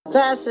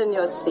Fasten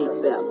your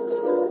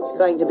seatbelts. It's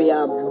going to be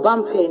a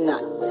bumpy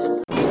night.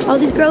 All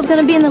these girls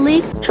gonna be in the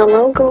league?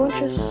 Hello,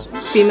 gorgeous.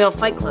 Female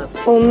Fight Club.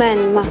 All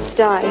men must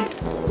die,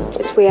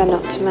 but we are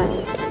not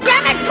men.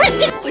 Damn it,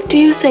 Kristen! What do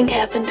you think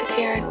happened to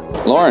Karen?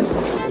 Lauren.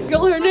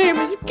 Her name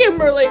is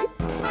Kimberly.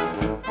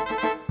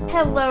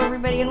 Hello,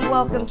 everybody, and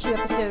welcome to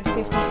episode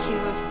 52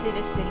 of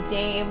Citizen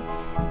Dame,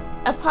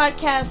 a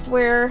podcast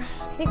where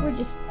I think we're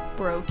just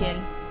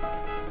broken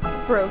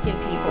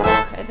people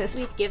at this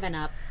point. We've given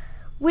up.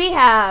 We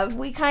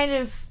kind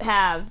of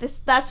have.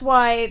 That's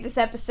why this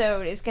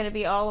episode is going to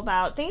be all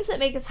about things that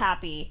make us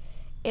happy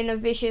in a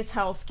vicious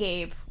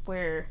hellscape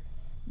where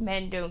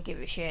men don't give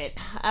a shit.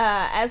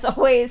 As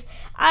always,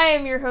 I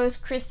am your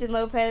host, Kristen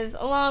Lopez,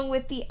 along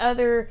with the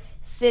other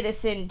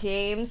Citizen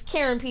Dames,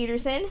 Karen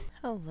Peterson.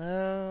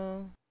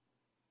 Hello.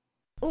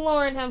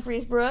 Lauren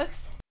Humphreys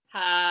Brooks.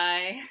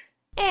 Hi.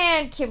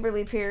 And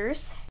Kimberly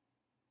Pierce.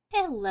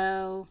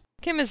 Hello.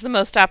 Kim is the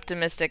most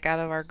optimistic out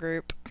of our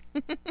group.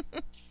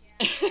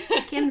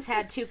 Kim's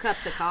had 2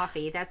 cups of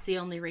coffee. That's the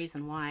only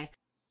reason why.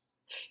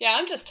 Yeah,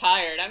 I'm just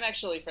tired. I'm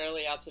actually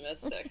fairly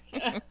optimistic.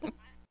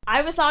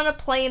 I was on a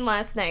plane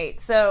last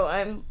night, so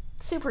I'm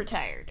super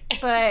tired.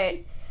 But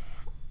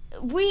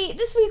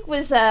this week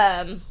was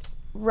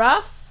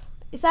rough.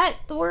 Is that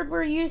the word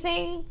we're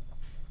using?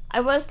 I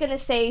was gonna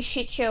say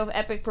shit show of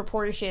epic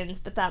proportions,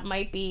 but that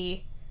might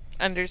be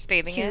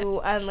understating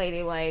too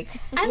unladylike.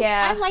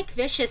 I like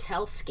vicious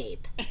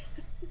hellscape.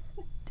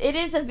 It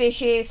is a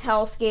vicious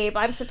hellscape.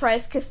 I'm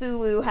surprised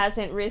Cthulhu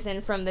hasn't risen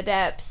from the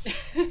depths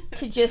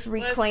to just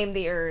reclaim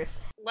the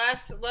earth.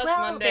 Last well,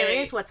 Monday... there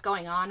is what's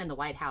going on in the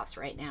White House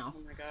right now.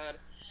 Oh my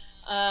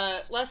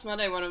god. Last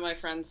Monday, one of my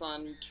friends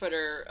on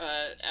Twitter,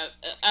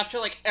 after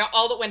like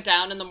all that went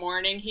down in the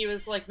morning, he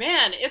was like,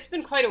 "Man, it's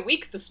been quite a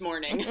week this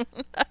morning."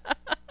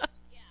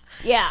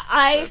 Yeah,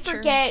 I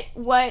forget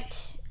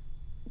what...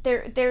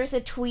 There's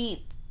a tweet,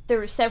 there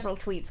were several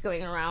tweets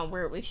going around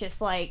where it was just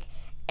like,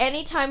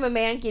 anytime a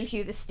man gives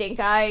you the stink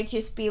eye,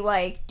 just be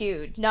like,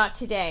 dude, not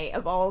today,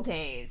 of all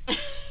days.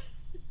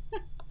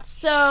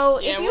 So,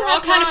 yeah, if you we're all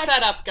kind of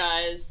fed up,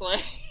 guys.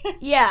 Like,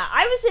 yeah,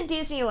 I was in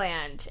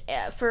Disneyland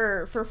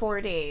for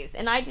 4 days,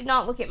 and I did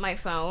not look at my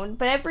phone,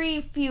 but every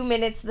few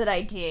minutes that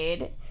I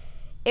did,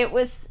 it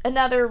was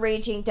another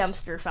raging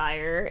dumpster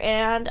fire,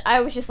 and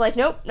I was just like,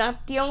 nope,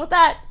 not dealing with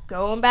that,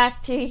 going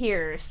back to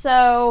here.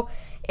 So,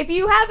 if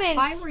you haven't...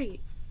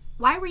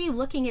 Why were you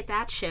looking at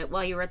that shit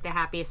while you were at the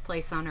happiest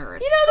place on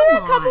earth? You know,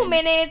 there were a couple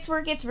minutes where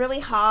it gets really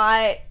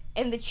hot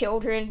and the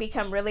children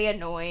become really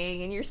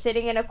annoying and you're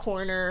sitting in a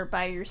corner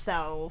by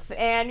yourself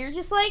and you're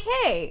just like,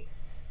 hey,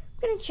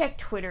 I'm gonna check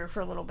Twitter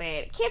for a little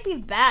bit. It can't be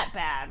that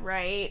bad,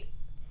 right?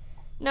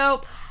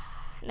 Nope.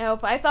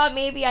 I thought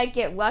maybe I'd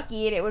get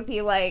lucky and it would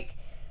be like,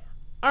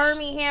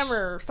 Armie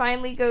Hammer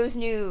finally goes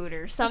nude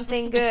or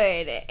something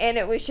good. And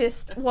it was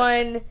just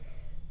one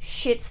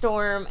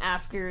shitstorm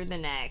after the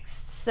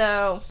next.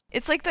 So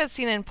it's like that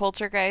scene in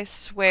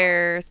Poltergeist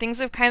where things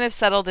have kind of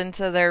settled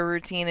into their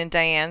routine and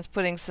Diane's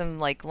putting some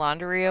like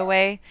laundry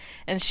away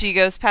and she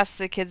goes past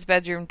the kid's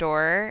bedroom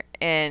door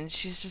and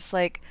she's just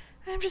like,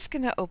 I'm just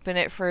gonna open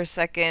it for a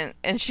second,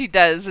 and she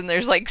does, and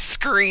there's like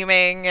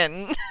screaming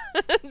and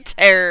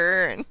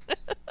terror and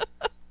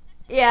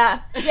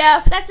yeah,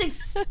 that's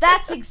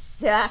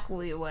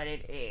exactly what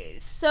it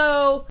is.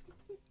 So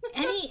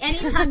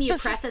anytime you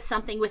preface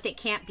something with "it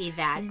can't be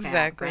that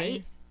bad,"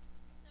 right?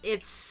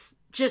 It's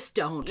just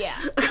don't. Yeah.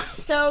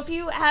 So if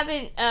you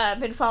haven't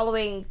been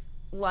following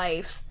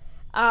life,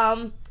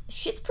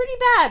 shit's pretty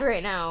bad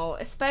right now,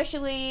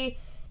 especially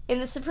in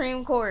the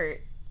Supreme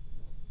Court,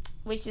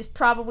 which is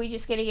probably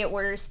just going to get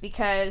worse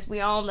because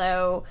we all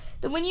know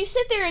that when you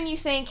sit there and you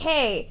think,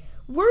 hey,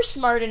 we're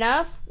smart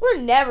enough, we're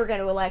never going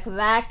to elect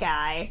that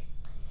guy.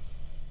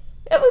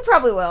 We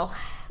probably will.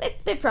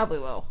 They probably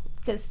will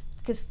because.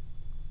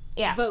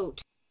 Yeah.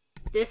 Vote.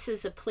 This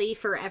is a plea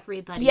for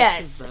everybody to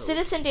vote.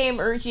 Citizen Dame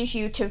urges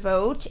you to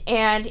vote,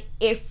 and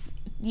if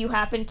you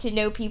happen to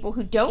know people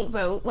who don't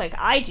vote, like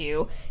I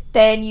do,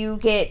 then you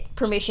get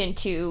permission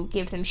to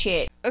give them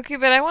shit. Okay,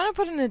 but I want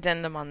to put an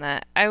addendum on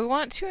that. I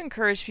want to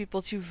encourage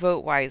people to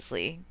vote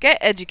wisely. Get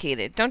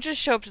educated. Don't just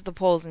show up to the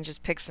polls and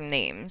just pick some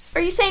names.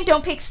 Are you saying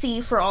don't pick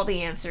C for all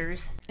the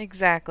answers?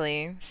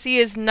 Exactly. C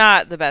is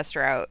not the best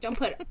route.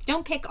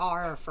 Don't pick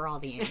R for all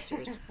the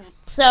answers.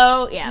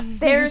 So, yeah,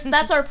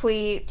 that's our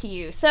plea to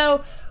you.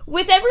 So,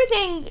 with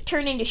everything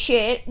turning to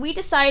shit, we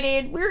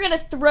decided we were going to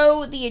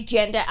throw the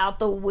agenda out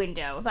the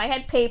window. If I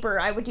had paper,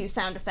 I would do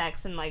sound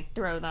effects and, like,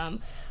 throw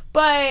them.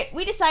 But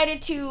we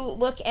decided to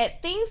look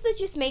at things that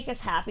just make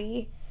us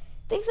happy,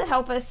 things that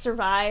help us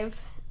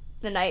survive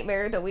the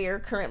nightmare that we are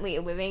currently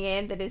living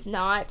in that is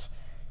not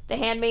The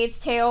Handmaid's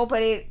Tale,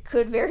 but it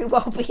could very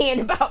well be in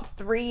about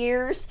 3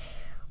 years.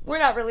 We're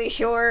not really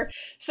sure.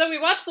 So we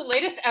watched the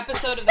latest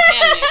episode of The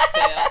Handmaid's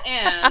Tale,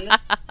 and...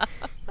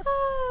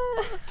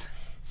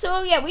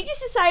 So, yeah, we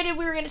just decided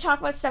we were going to talk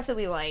about stuff that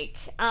we like.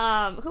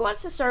 Who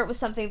wants to start with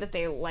something that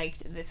they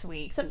liked this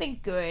week?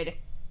 Something good.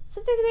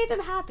 Something that made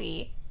them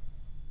happy.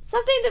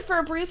 Something that for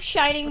a brief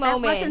shining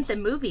moment. That wasn't the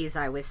movies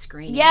I was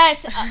screening.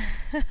 Yes.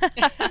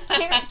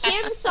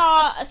 Kim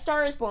saw A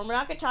Star is Born. We're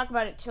not going to talk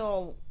about it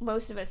till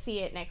most of us see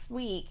it next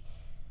week.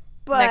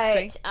 But Next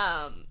week.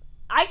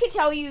 I can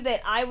tell you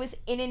that I was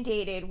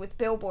inundated with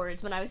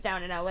billboards when I was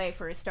down in LA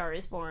for A Star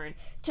is Born,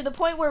 to the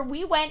point where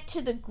we went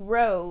to the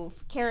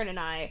Grove, Karen and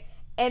I,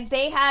 and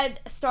they had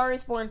A Star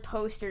is Born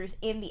posters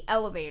in the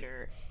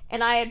elevator.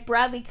 And I had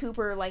Bradley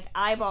Cooper, like,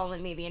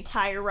 eyeballing me the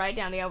entire ride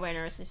down the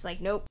elevator. I was just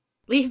like, nope.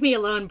 Leave me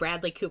alone,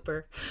 Bradley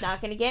Cooper. Not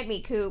gonna get me,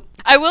 Coop.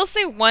 I will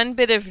say one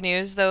bit of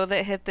news, though,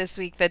 that hit this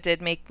week that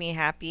did make me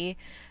happy,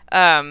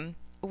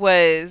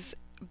 was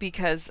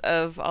because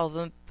of all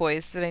the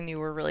boys that I knew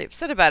were really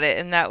upset about it,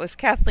 and that was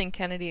Kathleen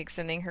Kennedy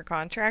extending her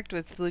contract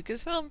with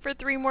Lucasfilm for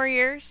 3 more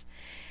years.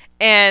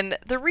 And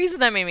the reason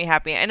that made me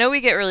happy, I know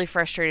we get really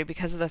frustrated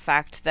because of the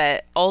fact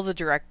that all the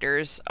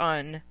directors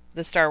on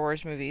the Star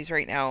Wars movies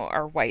right now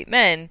are white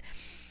men,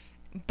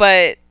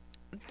 but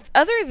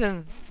other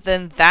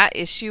than that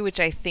issue, which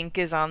I think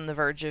is on the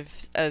verge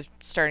of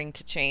starting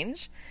to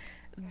change,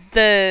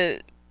 the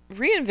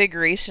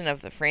reinvigoration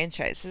of the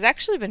franchise has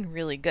actually been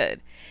really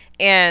good.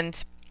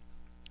 And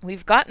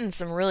we've gotten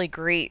some really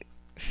great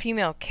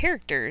female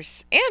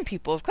characters and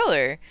people of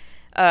color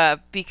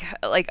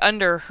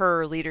under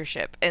her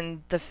leadership.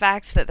 And the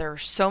fact that there are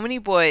so many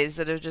boys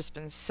that have just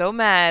been so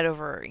mad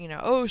over,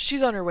 oh,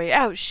 she's on her way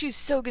out, she's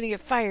so gonna get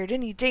fired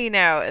any day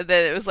now, and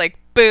then it was like,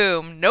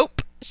 boom,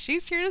 nope,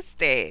 she's here to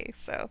stay.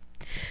 So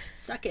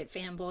suck it,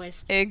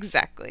 fanboys.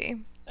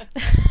 Exactly.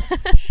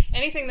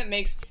 Anything that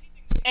makes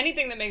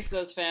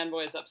those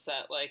fanboys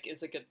upset,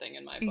 is a good thing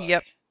in my book.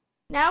 Yep.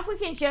 Now if we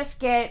can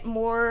just get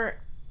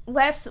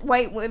less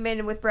white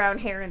women with brown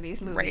hair in these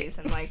movies,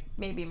 right, and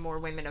maybe more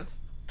women of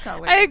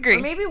color. I agree. Or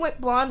maybe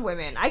blonde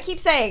women. I keep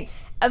saying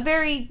a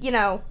very,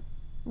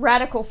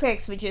 radical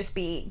fix would just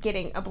be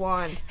getting a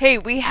blonde. Hey,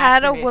 we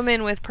had a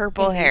woman with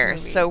purple hair,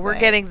 movies, so we're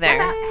getting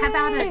there. How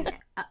about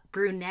a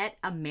brunette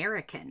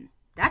American?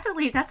 That's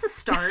a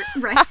start,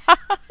 right?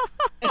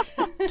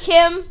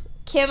 Kim,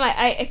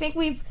 I think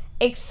we've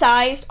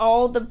excised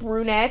all the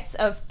brunettes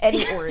of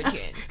any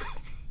origin.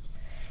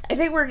 I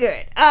think we're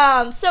good.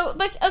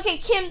 Okay,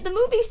 Kim, the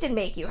movies didn't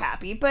make you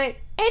happy, but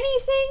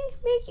anything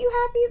make you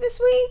happy this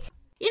week?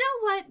 You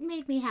know what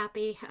made me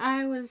happy?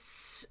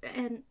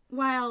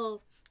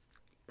 While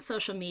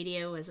social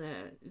media was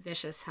a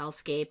vicious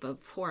hellscape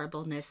of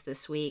horribleness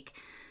this week,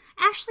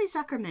 Ashley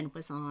Zuckerman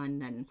was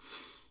on and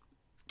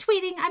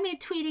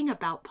tweeting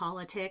about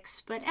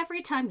politics, but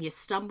every time you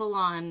stumble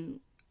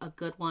on a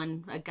good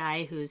one, a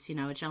guy who's,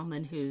 a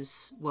gentleman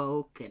who's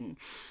woke and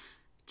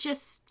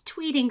just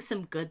tweeting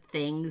some good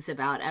things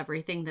about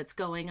everything that's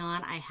going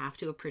on, I have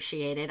to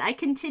appreciate it. I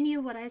continue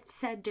what I've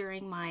said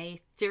during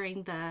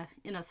the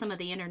some of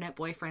the internet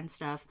boyfriend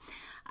stuff.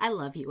 I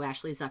love you,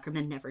 Ashley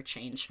Zuckerman. Never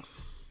change.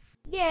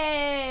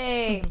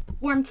 Yay!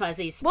 Warm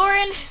fuzzies.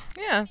 Lauren.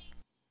 Yeah.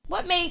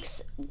 What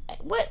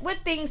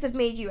things have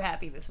made you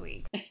happy this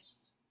week?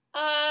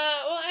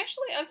 Well,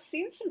 actually, I've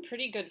seen some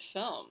pretty good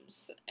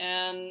films,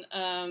 and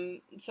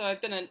so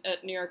I've been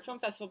at New York Film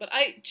Festival, but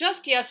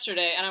just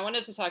yesterday, and I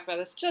wanted to talk about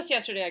this, just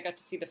yesterday I got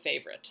to see The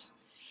Favorite.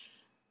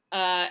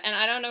 And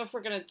I don't know if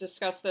we're going to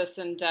discuss this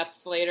in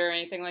depth later or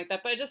anything like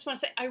that, but I just want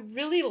to say I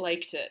really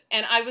liked it,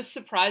 and I was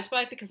surprised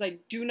by it because I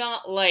do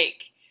not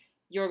like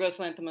Yorgos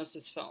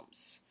Lanthimos'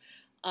 films.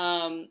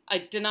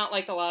 I did not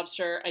like The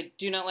Lobster. I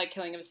do not like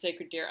Killing of a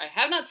Sacred Deer. I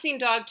have not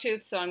seen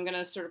Dogtooth, so I'm going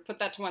to sort of put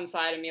that to one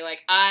side and be like,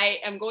 I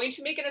am going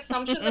to make an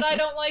assumption that I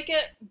don't like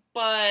it,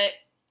 but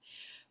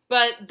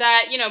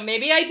that,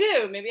 maybe I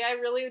do. Maybe I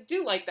really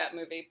do like that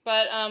movie.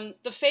 But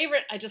The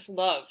Favorite I just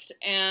loved,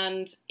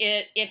 and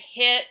it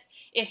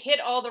hit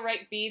all the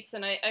right beats,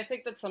 and I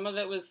think that some of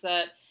it was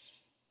that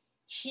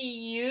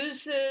he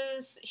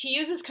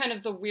uses kind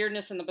of the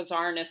weirdness and the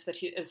bizarreness that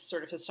is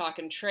sort of his stock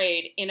in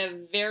trade in a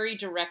very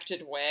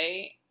directed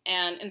way,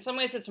 and in some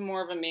ways it's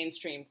more of a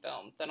mainstream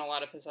film than a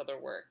lot of his other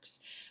works.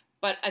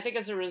 But I think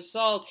as a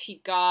result,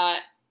 he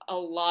got a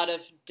lot of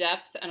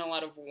depth and a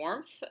lot of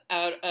warmth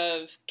out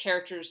of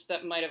characters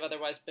that might have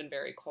otherwise been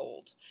very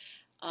cold.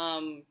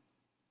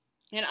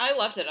 And I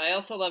loved it. I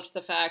also loved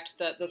the fact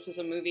that this was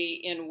a movie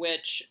in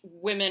which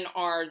women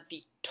are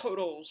the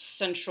total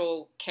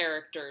central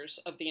characters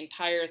of the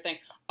entire thing.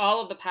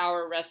 All of the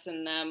power rests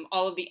in them,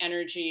 all of the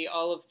energy,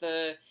 all of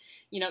the,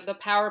 the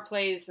power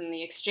plays and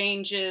the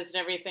exchanges and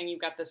everything. You've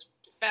got this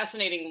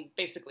fascinating,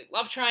 basically,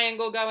 love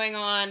triangle going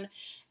on.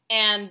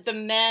 And the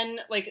men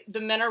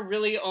are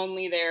really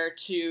only there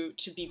to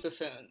be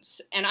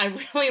buffoons. And I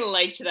really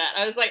liked that.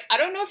 I was like, I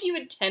don't know if you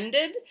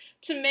intended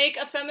to make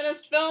a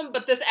feminist film,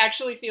 but this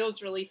actually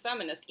feels really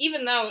feminist,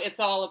 even though it's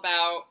all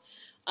about,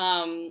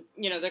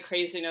 the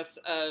craziness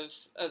of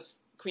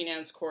Queen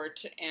Anne's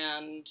court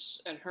and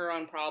her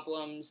own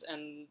problems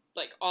and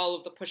all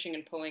of the pushing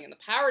and pulling and the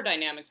power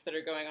dynamics that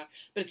are going on.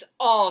 But it's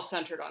all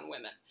centered on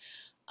women.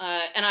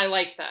 And I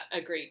liked that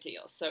a great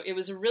deal. So it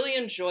was a really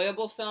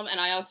enjoyable film, and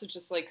I also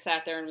just like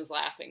sat there and was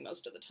laughing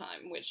most of the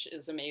time, which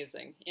is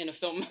amazing in a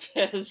film of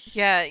his.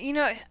 Yeah,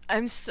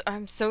 I'm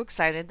so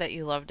excited that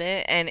you loved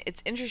it, and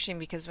it's interesting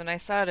because when I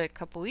saw it a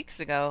couple weeks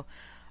ago,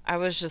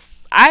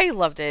 I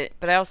loved it,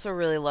 but I also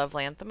really love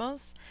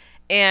Lanthimos,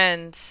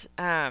 and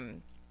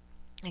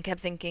I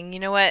kept thinking, you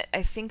know what,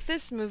 I think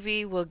this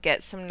movie will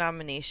get some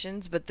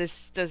nominations, but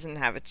this doesn't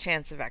have a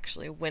chance of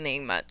actually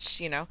winning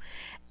much,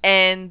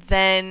 and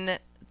then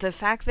the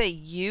fact that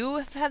you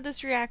have had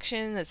this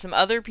reaction, that some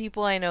other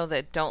people I know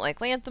that don't like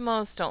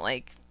Lanthimos, don't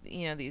like,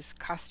 these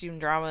costume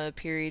drama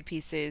period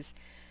pieces,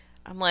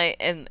 I'm like,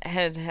 and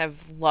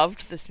have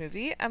loved this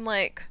movie, I'm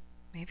like,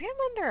 maybe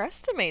I'm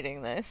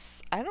underestimating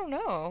this. I don't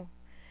know.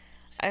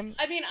 I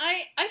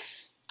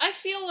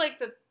feel like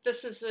that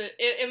this is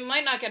it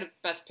might not get a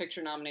Best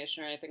Picture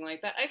nomination or anything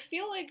like that. I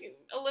feel like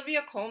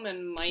Olivia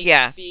Colman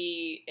might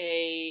be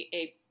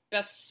a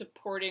Best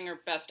Supporting or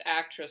Best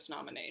Actress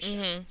nomination.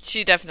 Mm-hmm.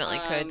 She definitely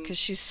could, because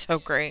she's so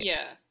great.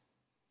 Yeah.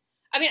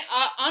 I mean,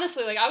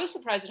 honestly, like, I was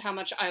surprised at how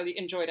much I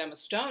enjoyed Emma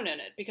Stone in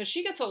it, because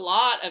she gets a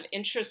lot of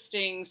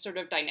interesting sort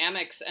of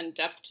dynamics and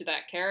depth to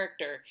that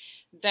character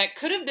that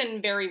could have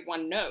been very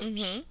one note.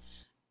 Mm-hmm.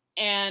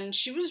 And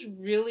she was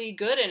really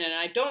good in it.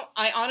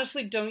 I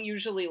honestly don't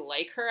usually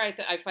like her.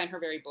 I find her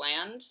very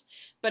bland.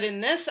 But in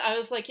this, I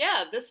was like,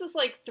 yeah, this is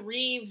like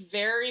three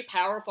very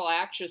powerful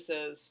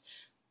actresses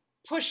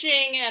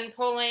pushing and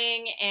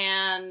pulling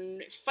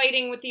and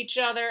fighting with each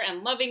other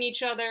and loving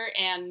each other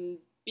and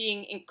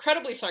being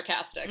incredibly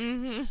sarcastic.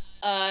 Mm-hmm.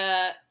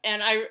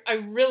 And I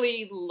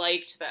really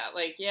liked that.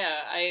 Like, yeah,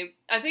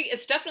 I think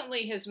it's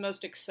definitely his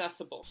most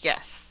accessible film.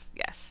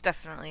 Yes,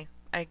 definitely.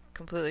 I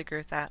completely agree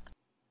with that.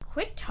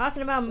 Quit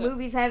talking about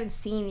movies I haven't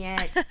seen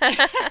yet.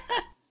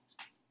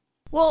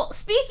 Well,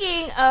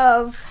 speaking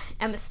of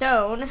Emma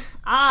Stone,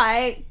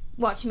 I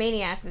watched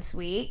Maniac this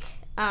week.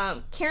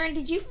 Karen,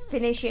 did you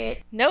finish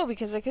it? No,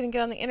 because I couldn't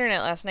get on the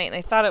internet last night, and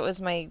I thought it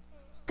was my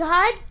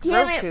God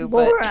damn Roku, it,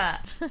 Laura!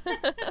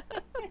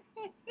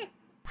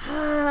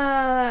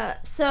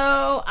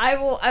 So I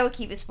will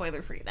keep it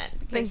spoiler free then,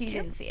 because you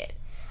didn't see it.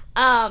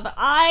 But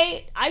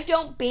I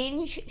don't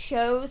binge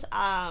shows.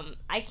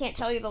 I can't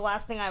tell you the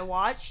last thing I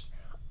watched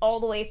all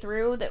the way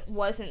through that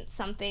wasn't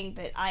something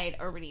that I had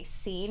already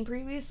seen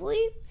previously.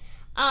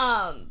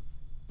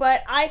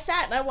 But I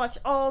sat and I watched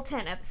all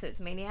 10 episodes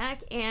of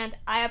Maniac, and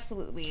I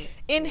absolutely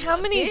In how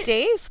many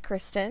days,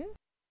 Kristen?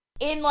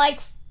 In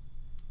like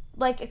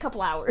a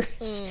couple hours.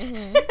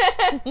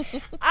 Mm-hmm.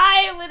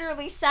 I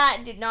literally sat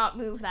and did not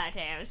move that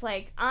day. I was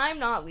like, I'm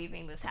not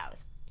leaving this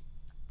house.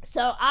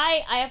 So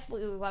I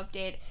absolutely loved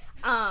it.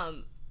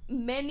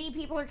 Many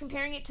people are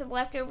comparing it to The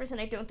Leftovers,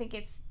 and I don't think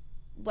it's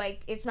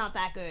not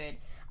that good.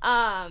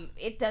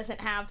 It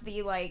doesn't have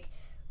The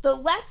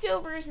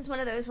Leftovers is one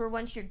of those where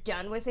once you're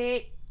done with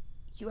it,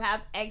 you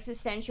have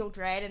existential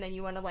dread, and then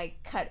you want to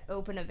cut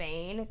open a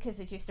vein because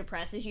it just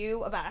depresses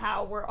you about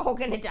how we're all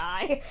gonna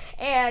die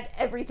and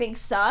everything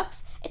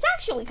sucks. It's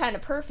actually kind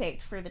of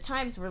perfect for the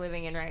times we're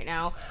living in right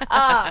now.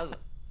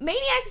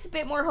 Maniac is a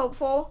bit more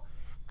hopeful.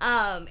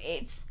 Cary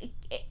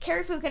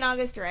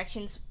Fukunaga's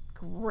direction's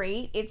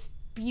great. It's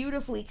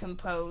beautifully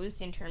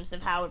composed in terms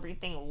of how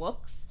everything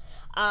looks.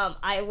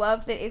 I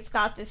love that it's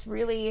got this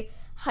really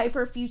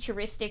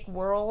hyper-futuristic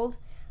world,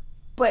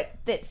 but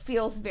that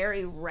feels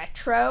very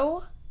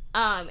retro,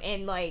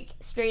 and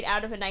straight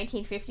out of a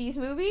 1950s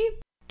movie.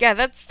 Yeah,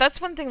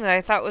 that's one thing that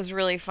I thought was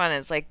really fun,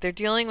 is they're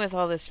dealing with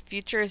all this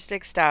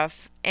futuristic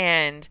stuff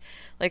and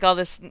all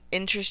this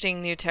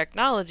interesting new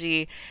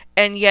technology,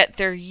 and yet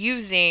they're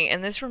using,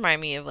 and this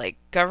reminded me of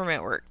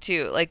government work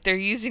too, they're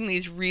using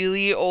these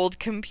really old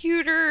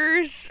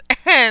computers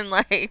and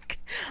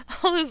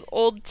all this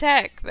old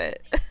tech that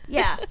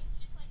yeah,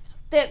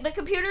 the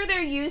computer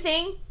they're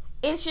using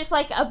is just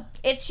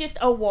it's just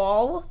a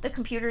wall. The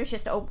computer is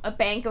just a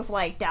bank of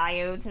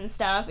diodes and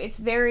stuff. It's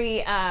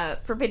very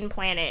Forbidden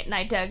Planet, and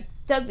I dug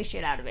the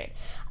shit out of it.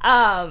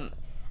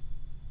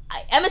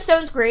 Emma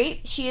Stone's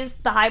great. She is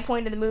the high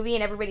point of the movie,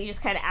 and everybody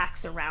just kind of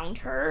acts around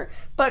her.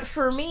 But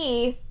for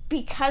me,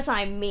 because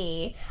I'm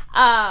me,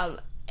 I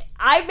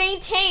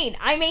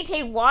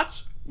maintain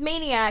watch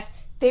Maniac.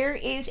 There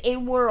is a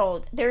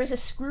world, there is a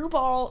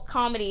screwball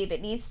comedy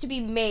that needs to be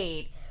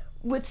made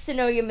with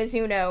Sonoya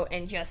Mizuno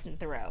and Justin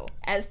Theroux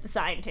as the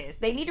scientists.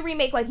 They need to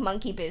remake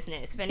Monkey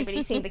Business. If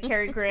anybody's seen the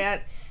Cary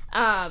Grant,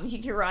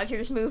 G.K.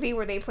 Rogers movie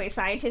where they play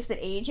scientists that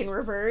age in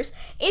reverse,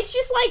 it's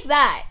just like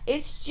that.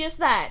 It's just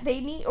that they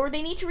need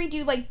to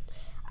redo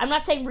I'm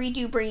not saying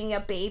redo Bringing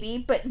Up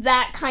Baby, but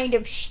that kind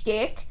of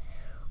shtick.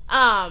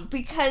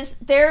 Because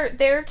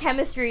their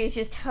chemistry is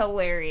just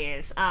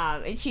hilarious.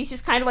 And she's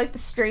just kind of the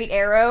straight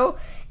arrow,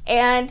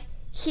 and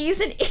he's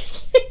an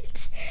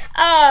idiot.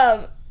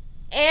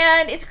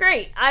 And it's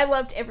great. I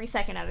loved every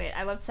second of it.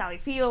 I loved Sally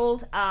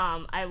Field.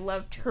 I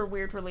loved her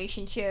weird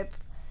relationship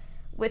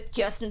with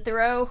Justin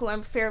Theroux, who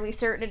I'm fairly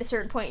certain at a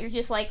certain point you're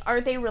just are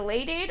they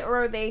related,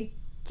 or are they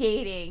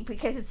dating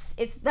because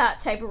it's that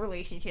type of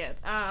relationship.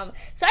 So I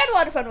had a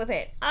lot of fun with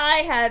it. I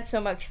had so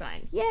much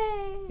fun.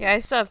 Yay! Yeah, I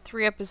still have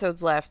 3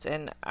 episodes left,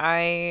 and I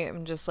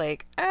am just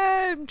like,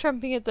 I'm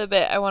trumping at the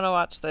bit. I want to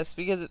watch this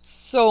because it's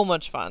so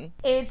much fun.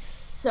 It's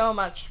so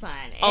much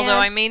fun. Although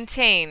I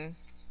maintain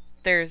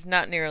there's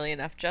not nearly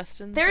enough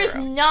Justin There is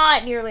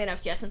not nearly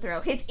enough Justin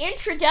Theroux. His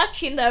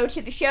introduction, though, to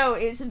the show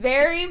is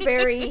very,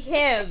 very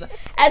him.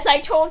 As I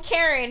told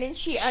Karen, and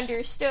she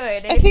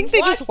understood. And I think they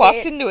just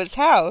walked into his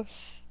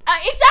house.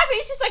 Exactly,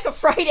 it's just like a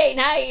Friday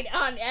night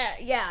on,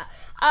 yeah.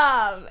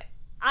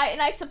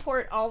 I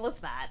support all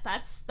of that.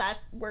 That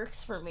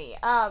works for me.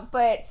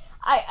 But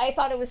I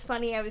thought it was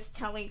funny. I was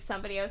telling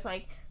somebody, I was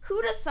like,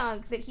 who'd have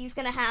thunk that he's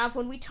gonna have,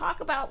 when we talk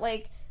about,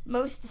 like,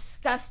 most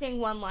disgusting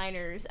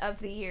one-liners of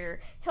the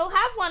year, he'll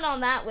have one on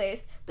that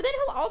list, but then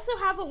he'll also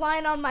have a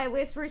line on my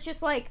list where it's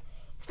just like,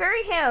 it's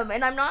very him,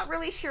 and I'm not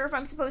really sure if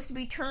I'm supposed to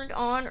be turned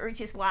on or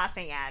just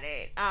laughing at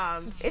it.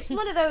 It's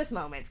one of those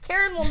moments.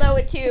 Karen will know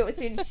it too as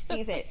soon as she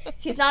sees it.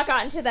 She's not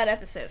gotten to that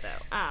episode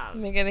though.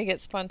 Am I gonna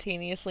get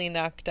spontaneously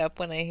knocked up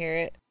when I hear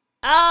it?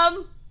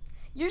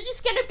 You're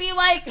just gonna be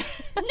like,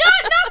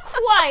 not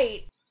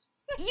quite.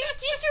 You're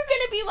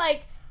gonna be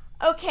like,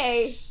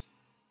 okay,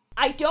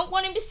 I don't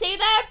want him to say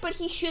that, but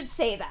he should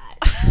say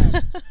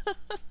that.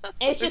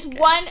 It's just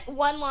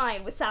one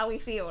line with Sally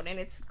Field, and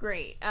it's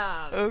great.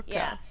 Okay.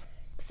 Yeah.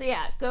 So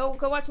yeah, go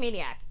watch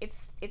Maniac.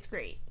 It's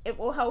great. It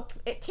will help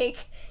it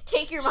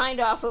take your mind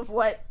off of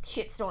what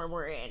shitstorm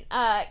we're in.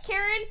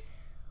 Karen,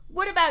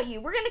 what about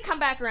you? We're gonna come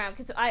back around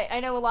because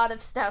I know a lot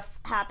of stuff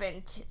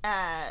happened,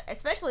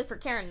 especially for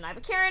Karen and I.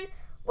 But Karen,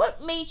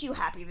 what made you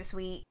happy this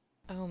week?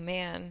 Oh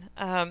man.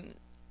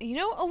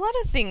 A lot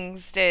of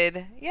things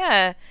did.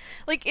 Yeah.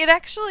 Like, it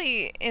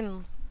actually,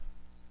 in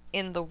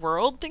the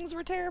world, things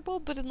were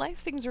terrible, but in life,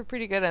 things were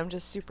pretty good. I'm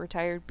just super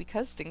tired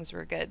because things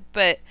were good.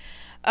 But,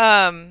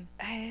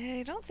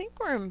 I don't think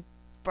we're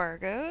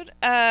embargoed.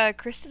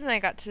 Kristen and I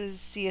got to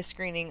see a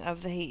screening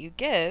of The Hate U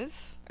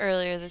Give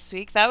earlier this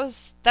week. That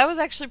was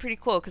actually pretty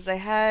cool, because I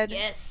had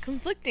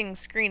conflicting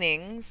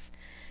screenings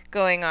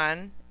going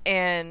on,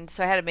 and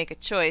so I had to make a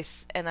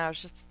choice, and I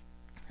just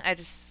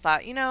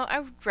thought, I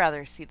would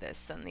rather see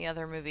this than the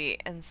other movie.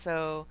 And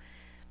so,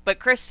 but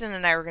Kristen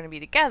and I were going to be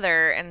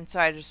together, and so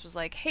I just was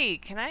like, hey,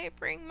 can I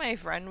bring my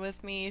friend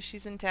with me?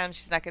 She's in town.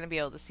 She's not going to be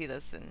able to see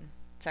this in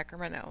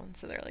Sacramento. And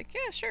so they're like,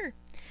 yeah, sure.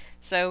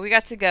 So we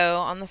got to go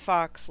on the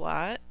Fox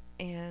lot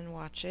and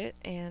watch it,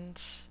 and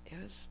it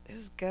was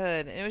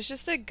good. It was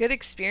just a good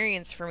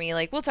experience for me.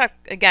 Like, we'll talk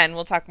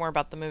more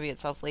about the movie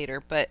itself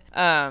later, but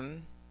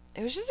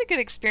it was just a good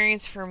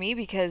experience for me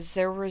because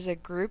there was a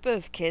group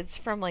of kids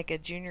from like a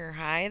junior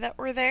high that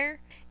were there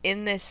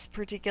in this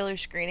particular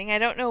screening. I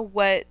don't know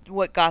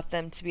what got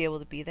them to be able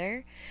to be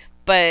there,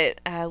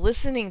 but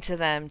listening to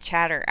them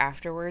chatter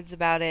afterwards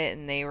about it,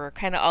 and they were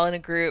kind of all in a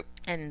group,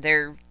 and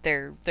their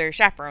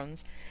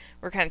chaperones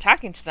were kind of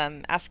talking to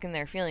them, asking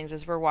their feelings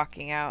as we're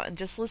walking out, and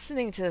just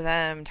listening to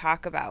them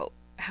talk about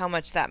how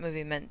much that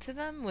movie meant to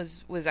them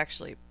was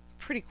actually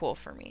pretty cool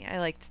for me. I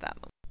liked that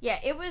movie. Yeah,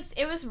 it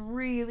was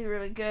really,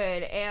 really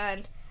good,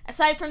 and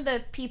aside from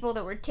the people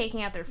that were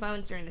taking out their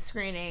phones during the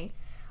screening,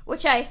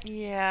 which I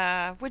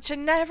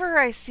never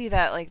I see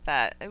that like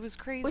that. It was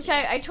crazy. Which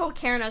I told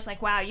Karen, I was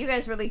like, wow, you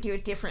guys really do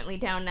it differently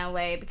down in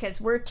LA, because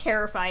we're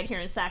terrified here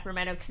in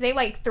Sacramento, because they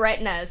like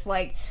threaten us,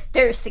 like,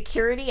 there's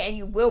security and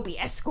you will be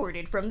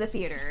escorted from the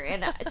theater.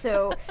 And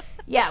so,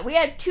 yeah, we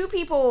had 2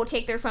 people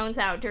take their phones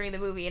out during the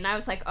movie, and I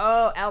was like,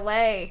 oh,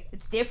 LA,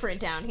 it's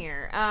different down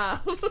here.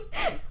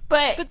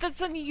 But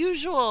that's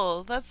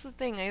unusual. That's the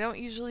thing. I don't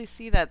usually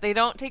see that. They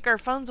don't take our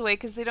phones away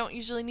because they don't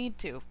usually need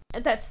to.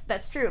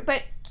 That's true.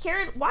 But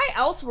Karen, why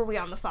else were we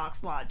on the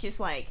Fox lot, just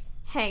like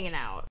hanging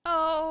out?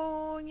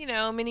 Oh,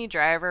 Minnie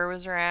Driver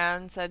was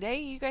around and said, "Hey,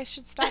 you guys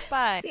should stop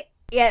by."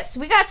 Yes,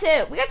 we got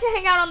to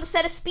hang out on the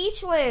set of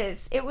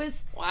Speechless. It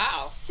was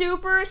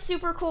super,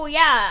 super cool.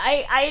 Yeah,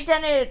 I had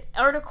done an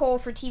article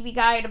for TV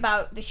Guide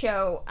about the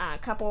show a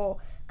couple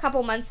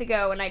months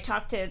ago, and I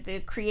talked to the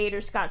creator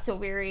Scott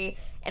Silveri,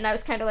 and I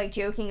was kind of like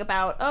joking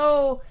about,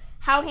 oh,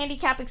 how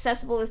handicap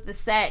accessible is the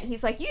set? And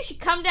he's like, you should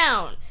come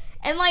down.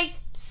 And like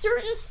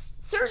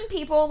certain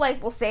people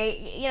like will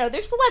say,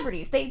 they're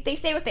celebrities. They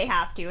say what they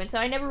have to, and so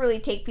I never really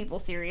take people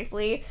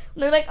seriously.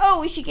 And they're like, oh,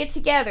 we should get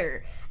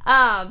together.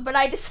 But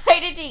I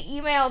decided to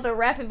email the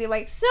rep and be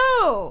like,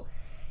 so,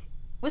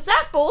 was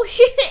that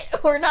bullshit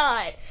or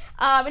not?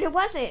 And it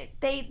wasn't.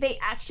 They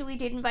actually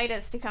did invite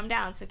us to come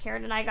down. So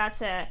Karen and I got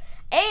to,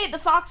 the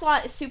Fox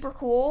lot is super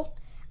cool,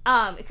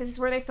 because it's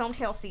where they filmed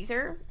Hail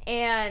Caesar,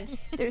 and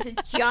there's a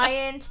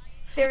giant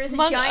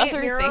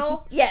mural.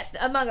 Things. Yes,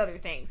 among other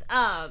things.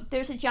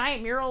 There's a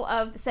giant mural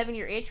of the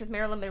 7-Year Itch with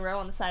Marilyn Monroe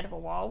on the side of a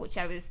wall, which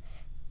I was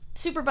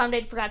super bummed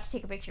I forgot to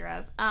take a picture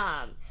of.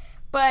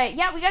 But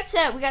yeah, we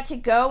got to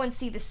go and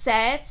see the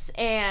sets,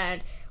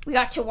 and we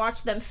got to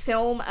watch them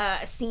film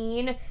a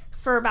scene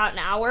for about an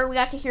hour. We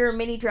got to hear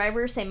Minnie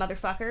Driver say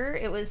motherfucker.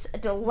 It was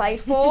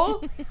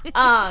delightful.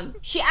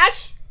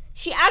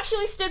 she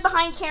actually stood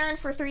behind Karen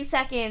for 3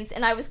 seconds,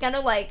 and I was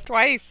gonna, like,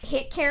 twice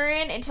hit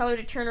Karen and tell her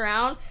to turn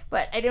around,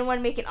 but I didn't want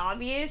to make it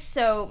obvious,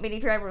 so Minnie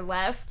Driver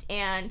left,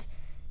 and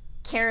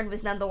Karen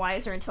was none the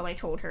wiser until I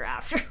told her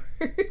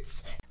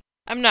afterwards.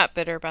 I'm not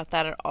bitter about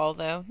that at all,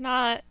 though.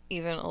 Not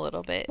even a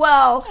little bit.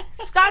 Well,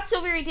 Scott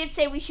Silvery did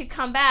say we should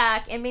come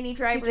back, and Minnie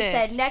Driver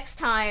said next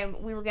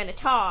time we were going to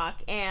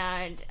talk,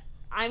 and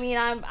I mean,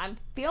 I'm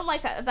feeling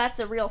like that's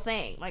a real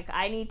thing. Like,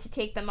 I need to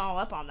take them all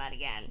up on that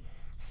again.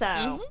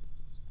 So,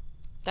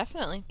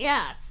 definitely.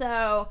 Yeah,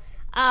 so,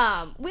 we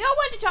all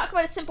wanted to talk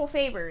about A Simple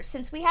Favor,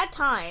 since we had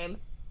time,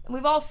 and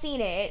we've all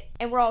seen it,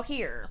 and we're all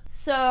here.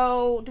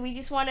 So, do we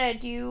just want to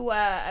do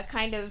a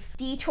kind of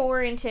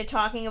detour into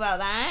talking about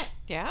that?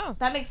 Yeah.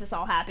 That makes us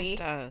all happy.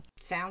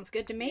 Sounds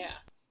good to me.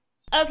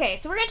 Yeah. Okay,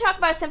 so we're going to talk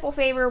about A Simple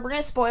Favor. We're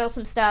going to spoil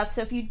some stuff,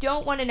 so if you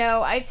don't want to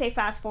know, I'd say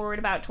fast forward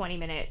about 20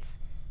 minutes.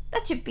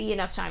 That should be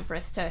enough time for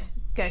us to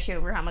gush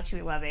over how much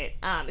we love it.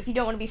 If you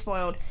don't want to be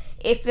spoiled,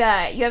 if you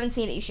haven't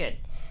seen it, you should.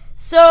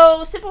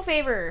 So, Simple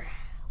Favor,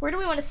 where do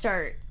we want to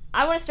start?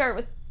 I want to start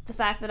with the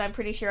fact that I'm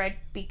pretty sure I'd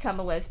become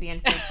a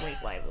lesbian for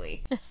Blake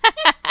Lively.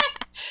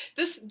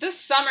 This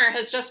summer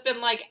has just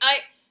been like,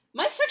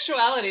 my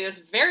sexuality is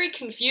very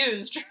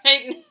confused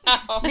right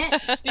now.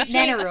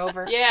 Men are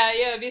over.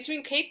 Yeah,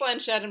 between Cate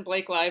Blanchett and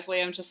Blake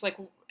Lively, I'm just like,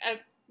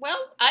 well,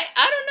 I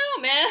don't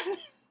know, man.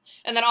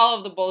 And then all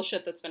of the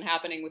bullshit that's been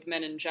happening with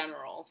men in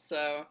general.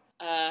 So,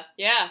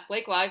 yeah,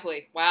 Blake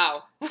Lively.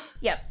 Wow.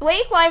 Yeah,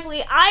 Blake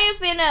Lively. I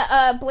have been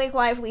a Blake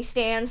Lively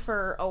stan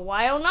for a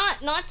while.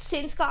 Not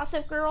since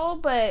Gossip Girl,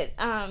 but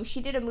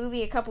she did a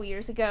movie a couple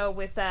years ago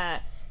with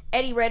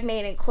Eddie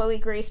Redmayne and Chloe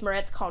Grace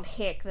Moretz called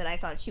Hick that I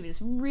thought she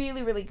was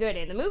really, really good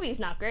in. The movie's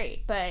not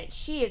great, but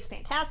she is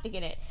fantastic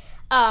in it.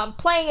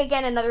 Playing,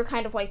 again, another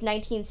kind of, like,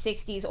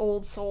 1960s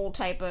old soul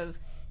type of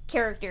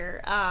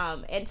character.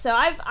 And so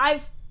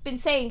I've been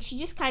saying she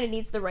just kind of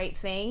needs the right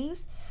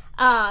things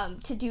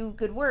to do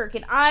good work,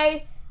 and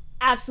I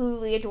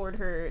absolutely adored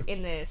her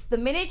in this. The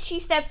minute she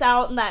steps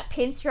out in that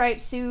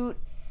pinstripe suit,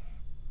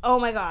 oh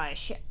my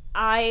gosh,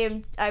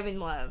 I'm in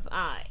love.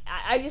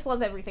 I just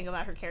love everything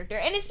about her character,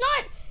 and it's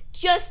not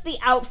just the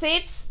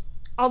outfits,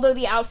 although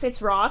the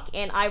outfits rock,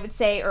 and I would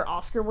say are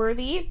Oscar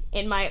worthy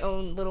in my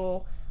own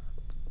little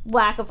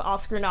lack of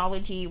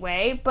Oscar-nology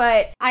way,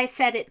 but I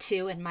said it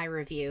too in my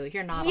review.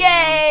 You're not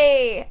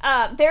yay!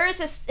 There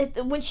is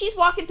when she's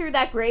walking through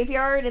that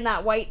graveyard in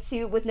that white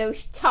suit with no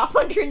top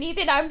underneath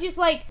it, I'm just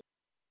like,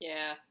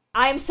 yeah,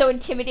 I'm so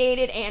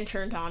intimidated and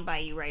turned on by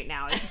you right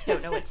now. I just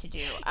don't know what to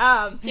do.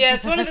 Yeah,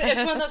 it's one of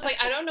those, like,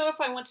 I don't know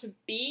if I want to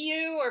be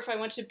you or if I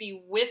want to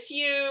be with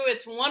you.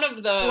 It's one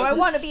of those. Or I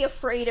want to be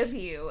afraid of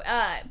you.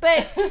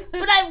 But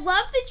I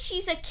love that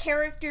she's a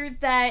character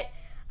that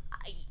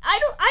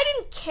I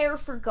didn't care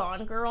for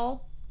Gone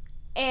Girl,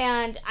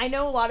 and I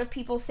know a lot of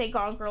people say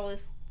Gone Girl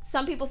is,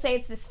 some people say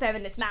it's this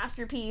feminist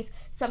masterpiece,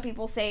 some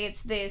people say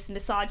it's this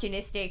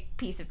misogynistic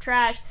piece of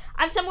trash.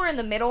 I'm somewhere in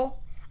the middle.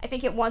 I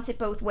think it wants it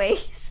both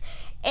ways.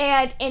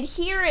 And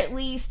here, at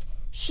least,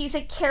 she's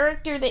a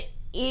character that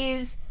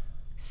is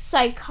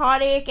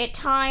psychotic at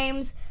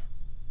times,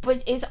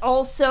 but is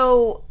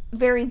also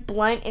very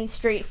blunt and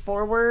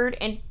straightforward,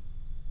 and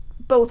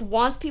both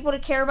wants people to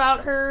care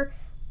about her,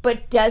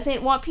 but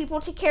doesn't want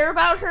people to care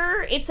about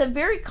her. It's a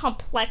very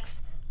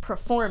complex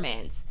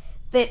performance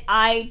that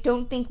I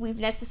don't think we've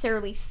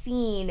necessarily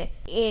seen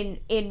in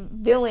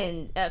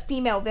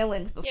female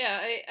villains before. Yeah,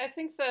 I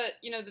think that,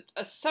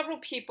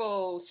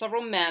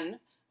 several men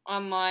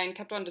online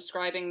kept on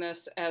describing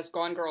this as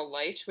Gone Girl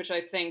Light, which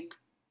I think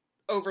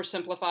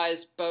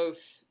oversimplifies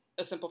both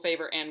A Simple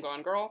Favor and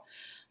Gone Girl.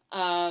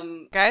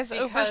 Guys,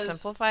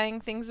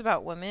 oversimplifying things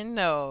about women?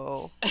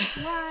 No.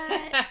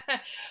 What?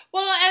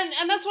 Well,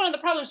 and that's one of the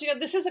problems.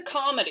 This is a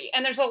comedy,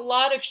 and there's a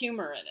lot of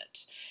humor in it.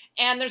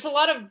 And there's a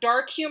lot of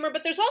dark humor,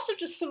 but there's also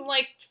just some,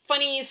 like,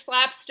 funny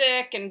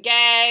slapstick and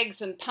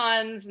gags and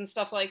puns and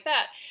stuff like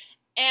that.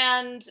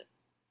 And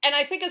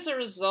I think as a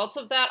result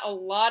of that, a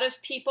lot of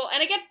people,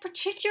 and again,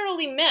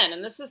 particularly men,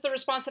 and this is the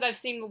response that I've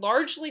seen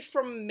largely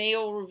from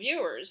male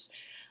reviewers,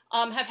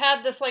 have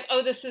had this, like,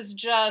 oh, this is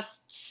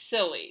just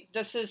silly.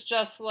 This is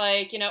just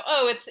like,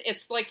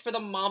 it's like for the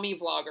mommy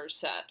vlogger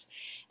set.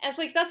 And it's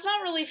like, that's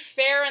not really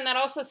fair, and that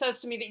also says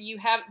to me that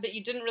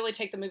you didn't really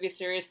take the movie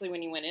seriously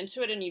when you went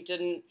into it, and you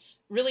didn't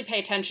really pay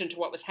attention to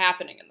what was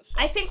happening in the film.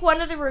 I think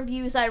one of the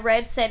reviews I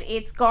read said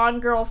it's Gone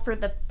Girl for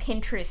the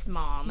Pinterest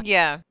mom.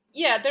 Yeah.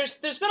 Yeah, there's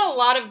been a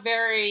lot of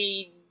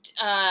very,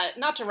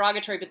 not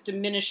derogatory, but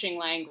diminishing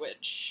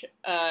language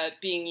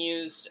being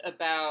used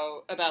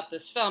about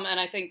this film, and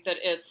I think that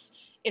it's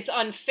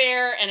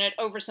unfair, and it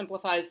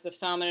oversimplifies the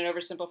film, and it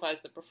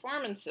oversimplifies the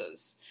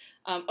performances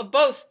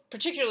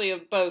particularly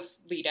of both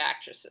lead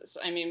actresses.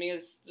 I mean,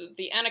 because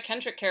the Anna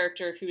Kendrick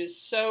character, who is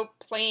so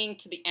playing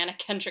to the Anna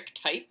Kendrick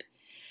type,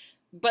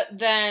 but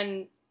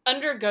then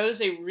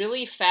undergoes a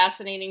really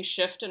fascinating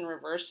shift and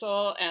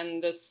reversal,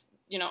 and this,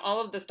 all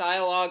of this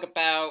dialogue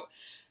about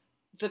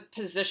the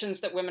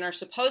positions that women are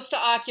supposed to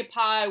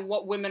occupy,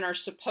 what women are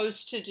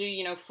supposed to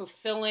do,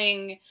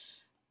 fulfilling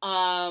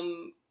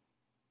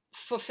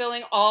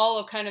fulfilling all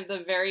of kind of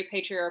the very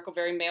patriarchal,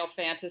 very male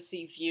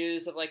fantasy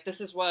views of like,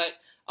 this is what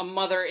a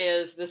mother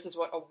is, this is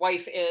what a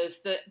wife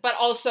is, but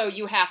also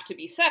you have to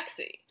be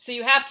sexy. So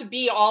you have to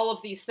be all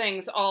of these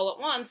things all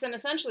at once. And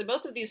essentially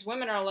both of these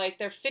women are like,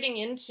 they're fitting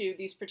into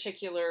these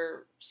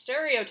particular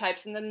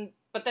stereotypes,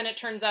 but then it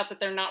turns out that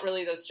they're not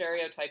really those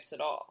stereotypes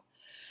at all.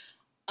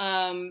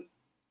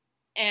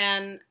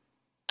 And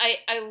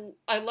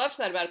I loved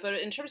that about it, but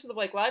in terms of the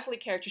Blake Lively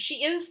character,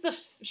 she's the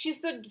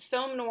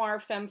film noir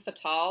femme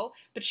fatale,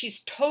 but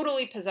she's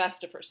totally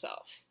possessed of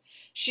herself.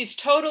 She's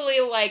totally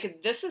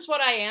like, this is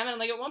what I am, and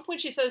like at one point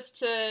she says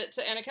to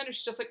Anna Kendrick,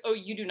 she's just like, oh,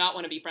 you do not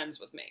want to be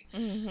friends with me.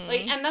 Mm-hmm.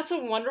 Like, and that's a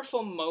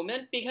wonderful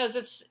moment because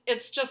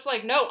it's just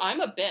like, no,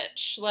 I'm a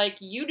bitch. Like,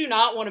 you do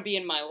not want to be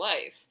in my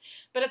life.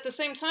 But at the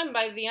same time,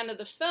 by the end of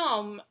the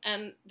film,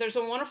 and there's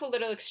a wonderful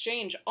little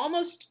exchange,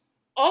 almost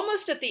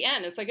at the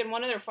end, it's like in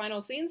one of their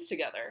final scenes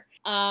together,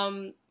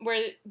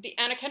 where the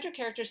Anna Kendrick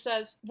character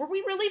says, were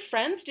we really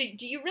friends? Do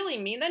you really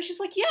mean that? And she's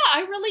like, yeah,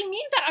 I really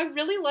mean that. I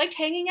really liked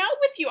hanging out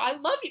with you. I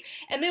love you.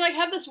 And they like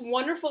have this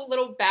wonderful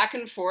little back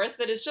and forth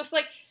that is just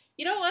like,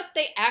 you know what?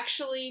 They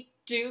actually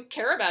do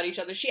care about each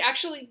other. She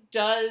actually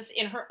does,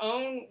 in her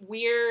own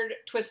weird,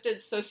 twisted,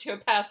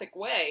 sociopathic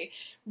way,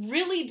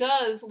 really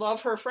does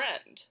love her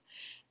friend.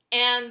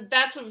 And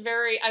I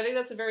think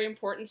that's a very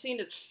important scene.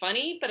 It's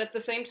funny, but at the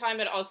same time,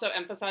 it also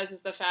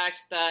emphasizes the fact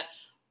that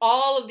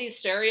all of these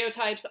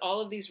stereotypes, all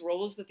of these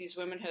roles that these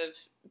women have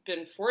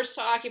been forced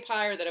to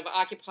occupy or that have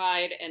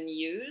occupied and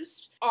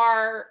used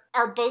are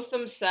both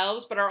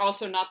themselves, but are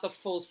also not the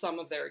full sum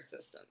of their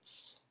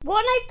existence. Well,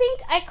 and I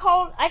think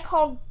I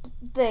called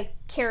the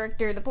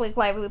character that Blake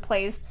Lively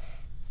plays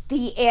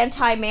the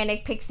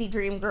anti-manic pixie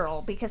dream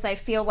girl, because I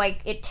feel like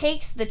it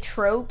takes the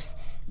tropes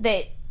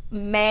that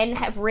men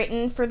have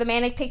written for the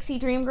manic pixie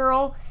dream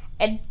girl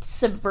and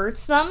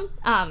subverts them.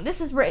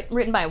 This is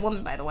written by a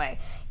woman, by the way,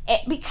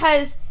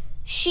 because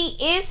she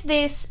is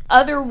this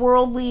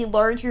otherworldly,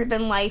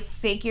 larger-than-life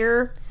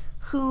figure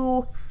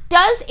who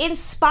does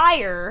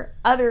inspire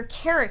other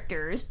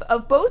characters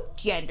of both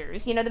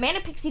genders. You know, the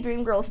manic pixie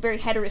dream girl is a very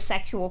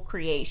heterosexual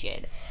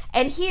creation,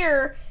 and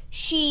here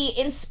she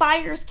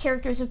inspires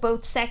characters of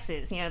both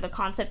sexes. You know, the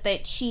concept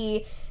that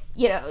she,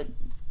 you know,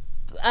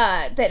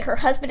 that her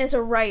husband is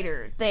a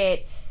writer, that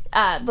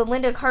the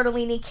Linda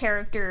Cardellini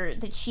character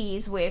that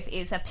she's with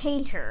is a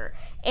painter,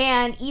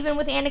 and even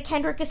with Anna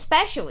Kendrick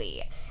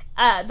especially,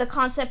 the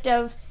concept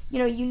of, you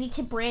know, you need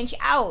to branch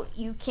out,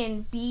 you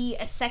can be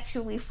a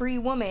sexually free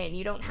woman,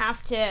 you don't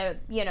have to,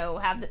 you know,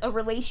 have a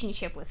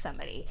relationship with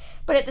somebody.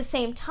 But at the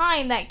same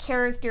time, that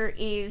character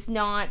is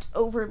not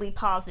overly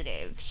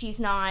positive. She's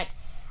not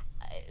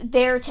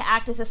there to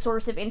act as a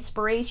source of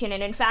inspiration,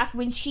 and in fact,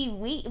 when she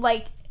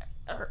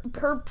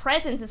her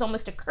presence is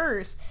almost a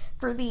curse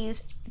for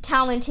these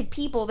talented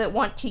people that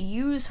want to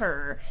use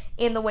her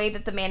in the way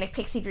that the Manic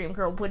Pixie Dream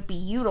Girl would be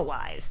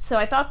utilized. So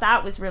I thought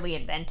that was really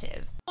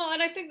inventive. Well,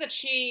 and I think that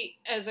she,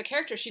 as a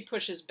character, she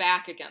pushes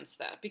back against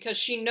that because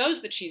she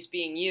knows that she's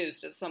being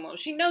used at some level.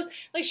 She knows,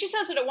 like, she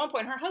says it at one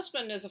point, her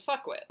husband is a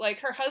fuckwit. Like,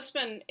 her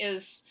husband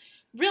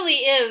really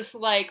is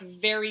like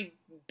very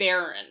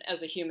barren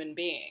as a human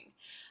being.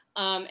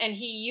 And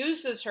he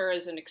uses her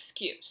as an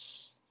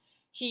excuse.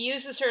 He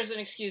uses her as an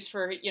excuse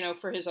for, you know,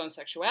 for his own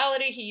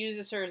sexuality. He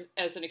uses her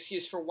as an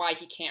excuse for why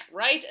he can't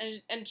write.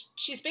 And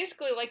she's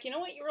basically like, you know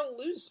what, you're a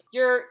loser.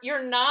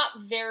 You're not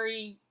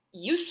very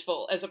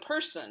useful as a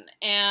person.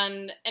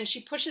 And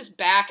she pushes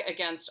back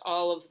against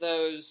all of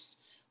those,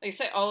 like I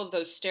say, all of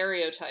those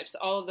stereotypes,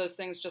 all of those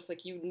things, just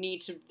like, you need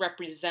to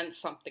represent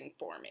something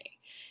for me.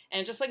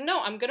 And just like,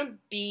 no, I'm going to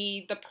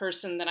be the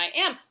person that I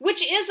am,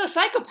 which is a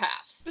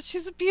psychopath. But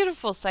she's a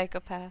beautiful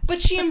psychopath. But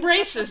she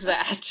embraces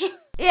that.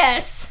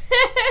 Yes.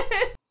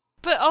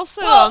 But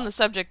also on the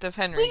subject of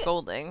Henry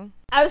Golding.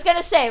 I was going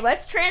to say,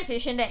 let's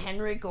transition to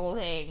Henry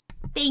Golding.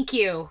 Thank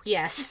you.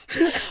 Yes.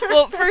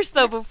 Well, first,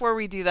 though, before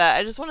we do that,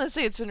 I just want to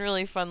say it's been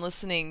really fun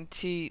listening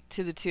to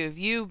the two of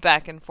you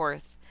back and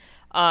forth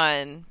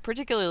on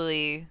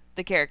particularly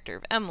the character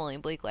of Emily,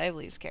 Blake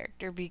Lively's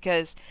character,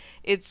 because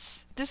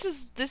this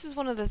is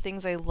one of the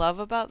things I love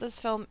about this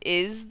film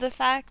is the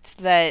fact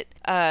that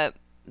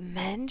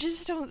men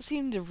just don't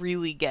seem to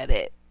really get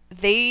it.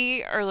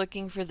 They are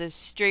looking for this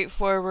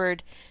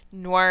straightforward,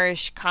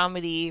 noirish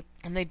comedy,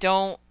 and they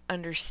don't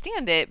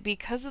understand it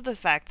because of the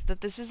fact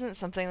that this isn't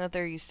something that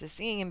they're used to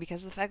seeing, and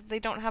because of the fact that they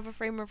don't have a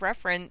frame of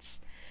reference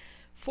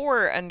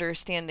for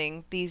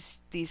understanding these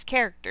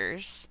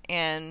characters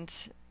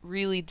and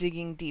really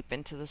digging deep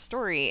into the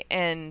story.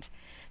 And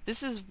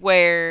this is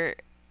where,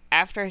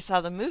 after I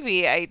saw the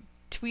movie, I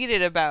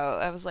tweeted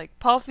about, I was like,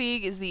 Paul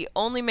Feig is the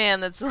only man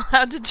that's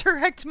allowed to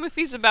direct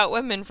movies about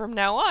women from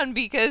now on,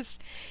 because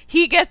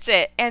he gets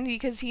it, and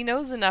because he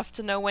knows enough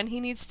to know when he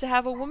needs to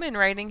have a woman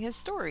writing his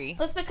story.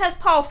 Well, it's because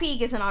Paul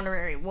Feig is an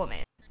honorary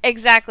woman.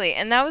 Exactly.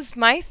 And that was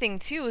my thing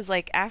too, was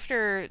like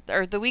after,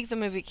 or the week the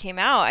movie came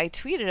out, I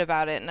tweeted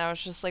about it and I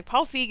was just like,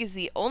 Paul Feig is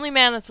the only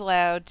man that's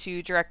allowed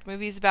to direct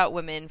movies about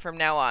women from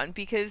now on,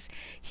 because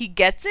he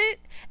gets it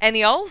and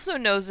he also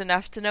knows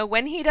enough to know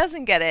when he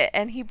doesn't get it,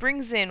 and he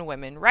brings in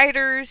women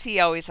writers. He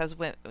always has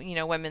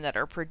women that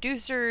are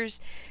producers.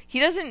 He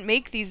doesn't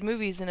make these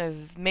movies in a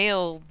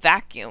male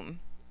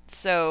vacuum.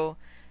 So,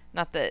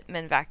 not that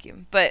men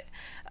vacuum, but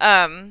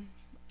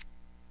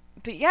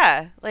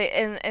yeah, like,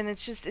 and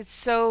it's just,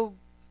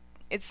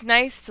 it's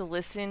nice to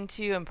listen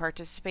to and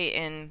participate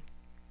in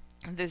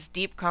this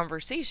deep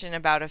conversation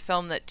about a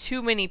film that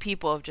too many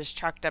people have just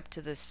chalked up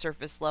to this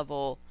surface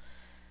level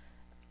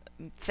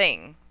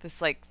thing,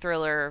 this like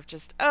thriller of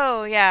just,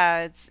 oh yeah,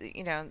 it's,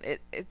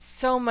 it's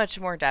so much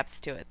more depth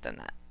to it than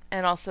that.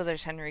 And also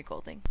there's Henry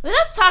Golding.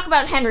 Let's talk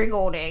about Henry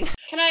Golding.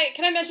 Can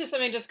I mention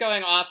something just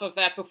going off of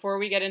that before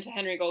we get into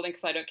Henry Golding,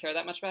 because I don't care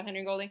that much about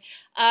Henry Golding.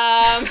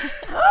 I'm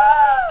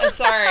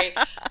sorry.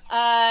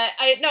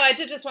 I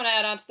did just want to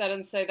add on to that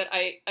and say that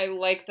I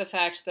like the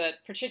fact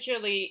that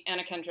particularly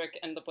Anna Kendrick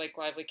and the Blake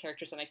Lively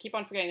characters, and I keep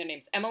on forgetting their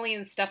names, Emily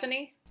and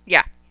Stephanie?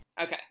 Yeah.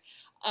 Okay.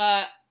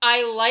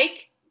 I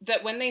like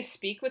that when they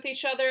speak with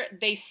each other,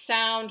 they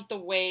sound the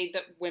way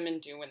that women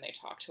do when they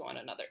talk to one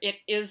another. It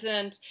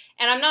isn't,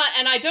 and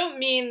I don't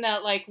mean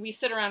that like we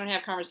sit around and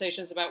have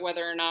conversations about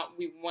whether or not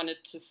we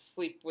wanted to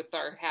sleep with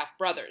our half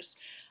brothers,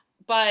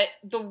 but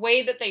the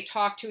way that they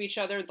talk to each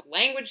other, the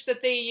language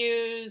that they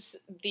use,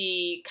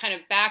 the kind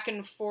of back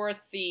and forth,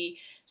 the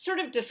sort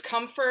of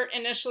discomfort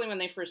initially when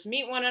they first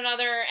meet one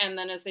another, and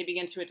then as they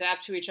begin to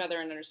adapt to each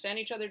other and understand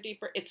each other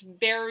deeper, it's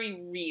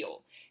very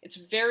real. It's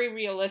very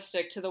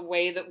realistic to the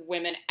way that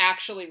women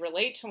actually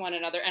relate to one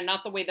another, and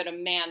not the way that a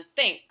man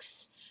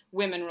thinks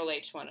women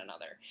relate to one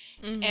another.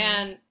 Mm-hmm.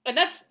 And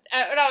that's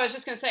what I was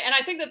just going to say. And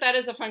I think that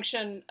is a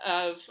function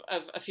of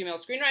a female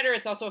screenwriter.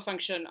 It's also a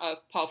function of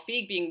Paul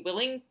Feig being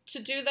willing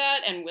to do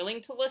that and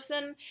willing to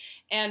listen.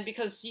 And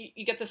because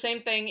you get the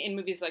same thing in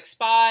movies like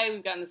Spy,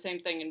 we've gotten the same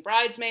thing in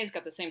Bridesmaids,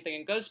 got the same thing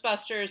in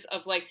Ghostbusters,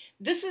 of like,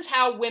 this is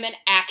how women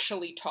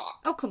actually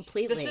talk. Oh,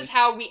 completely. This is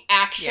how we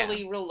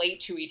actually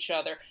relate to each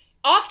other.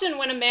 Often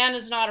when a man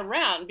is not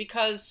around,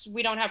 because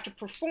we don't have to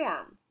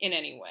perform in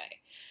any way.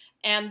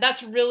 And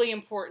that's really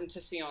important to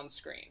see on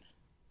screen.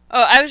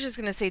 Oh, I was just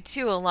going to say,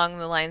 too, along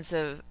the lines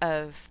of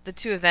the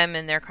two of them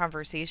and their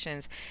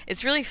conversations,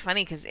 it's really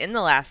funny because in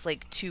the last,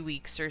 2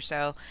 weeks or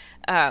so,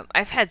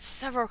 I've had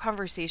several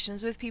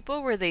conversations with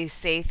people where they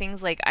say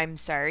things like, I'm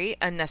sorry,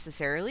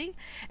 unnecessarily.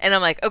 And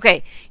I'm like,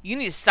 okay, you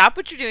need to stop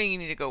what you're doing. You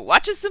need to go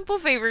watch A Simple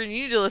Favor, and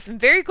you need to listen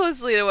very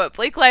closely to what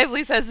Blake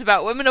Lively says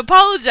about women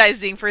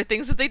apologizing for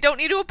things that they don't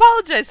need to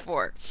apologize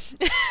for.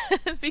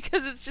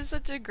 Because it's just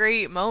such a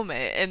great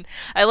moment. And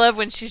I love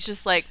when she's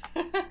just like,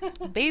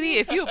 baby,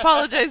 if you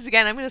apologize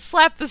again, I'm going to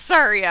slap the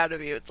sorry out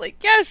of you. It's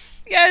like,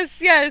 yes,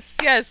 yes, yes,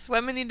 yes.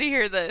 Women need to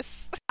hear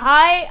this.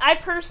 I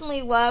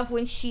personally love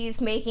when she's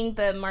making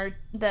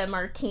the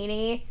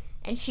martini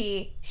and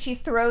she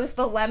throws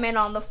the lemon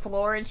on the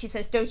floor and she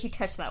says, "Don't you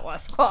touch that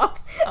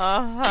washcloth."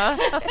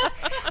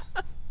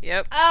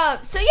 Yep.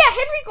 So yeah,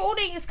 Henry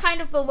Golding is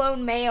kind of the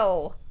lone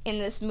male in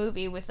this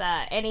movie with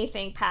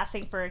anything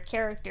passing for a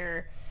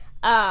character,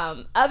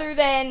 other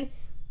than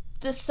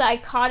the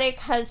psychotic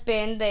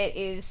husband that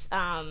is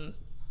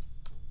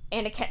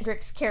Anna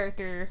Kendrick's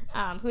character,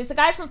 who is the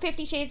guy from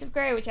 50 Shades of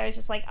Grey, which I was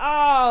just like,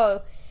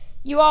 oh,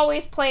 you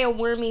always play a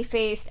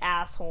wormy-faced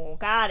asshole.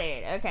 Got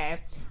it.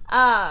 Okay.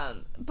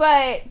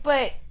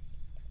 But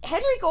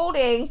Henry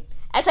Golding,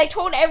 as I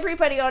told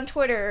everybody on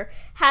Twitter,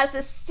 has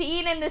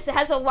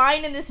a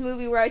line in this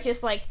movie where I was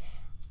just like,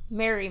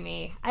 marry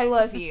me. I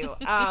love you.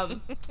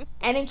 And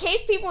in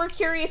case people were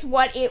curious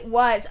what it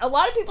was, a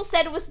lot of people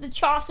said it was the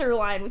Chaucer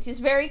line, which is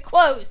very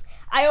close.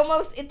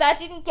 That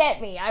didn't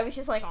get me. I was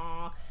just like,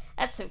 aw,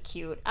 that's so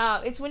cute.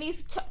 It's when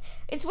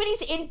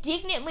he's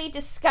indignantly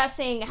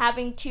discussing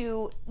having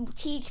to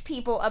teach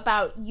people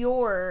about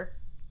your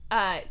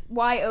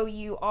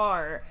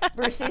Y-O-U-R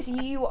versus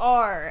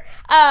U-R.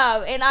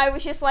 And I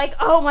was just like,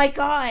 oh my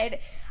god,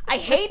 I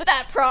hate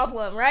that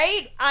problem,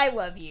 right? I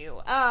love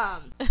you.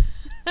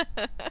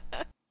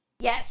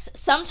 Yes,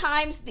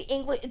 sometimes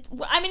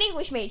I'm an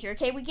English major,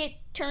 okay? We get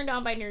turned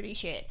on by nerdy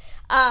shit.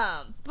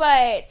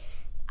 But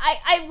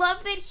I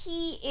love that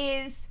he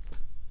is,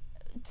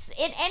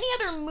 in any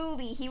other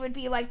movie, he would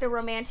be like the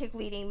romantic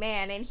leading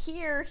man, and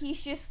here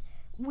he's just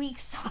weak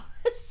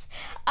sauce.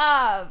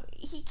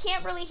 He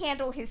can't really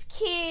handle his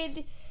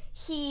kid.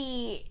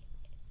 He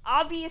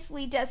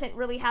obviously doesn't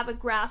really have a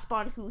grasp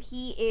on who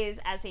he is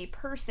as a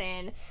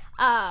person,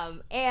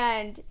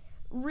 and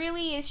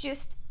really is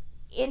just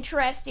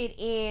interested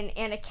in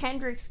Anna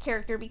Kendrick's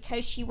character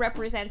because she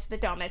represents the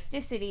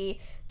domesticity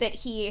that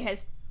he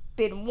has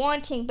been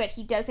wanting, but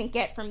he doesn't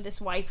get from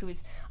this wife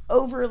who's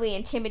overly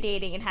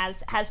intimidating and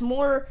has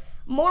more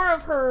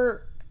of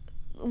her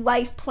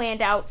life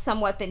planned out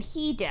somewhat than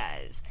he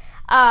does.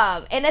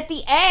 And at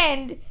the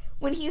end,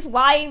 when he's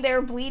lying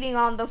there bleeding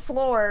on the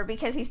floor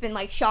because he's been,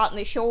 like, shot in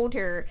the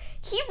shoulder,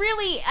 he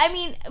really, I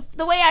mean,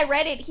 the way I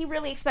read it, he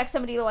really expects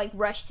somebody to, like,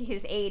 rush to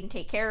his aid and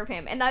take care of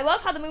him. And I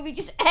love how the movie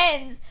just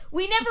ends.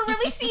 We never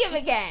really see him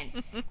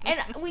again.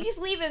 And we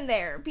just leave him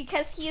there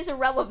because he is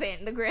irrelevant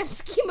in the grand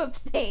scheme of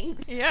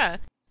things. Yeah.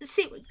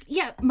 See,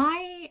 yeah,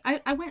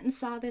 I went and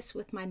saw this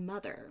with my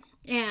mother,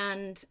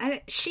 and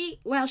she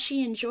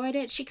enjoyed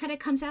it. She kind of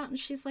comes out and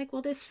she's like,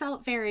 well, this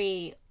felt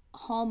very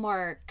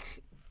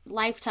Hallmark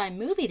Lifetime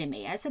movie to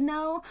me. I said,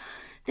 no,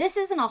 this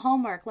isn't a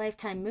Hallmark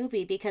Lifetime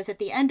movie, because at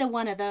the end of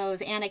one of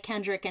those, Anna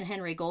Kendrick and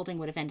Henry Golding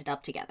would have ended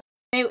up together.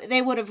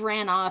 They would have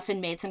ran off and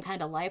made some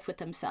kind of life with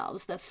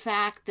themselves. The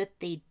fact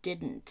that they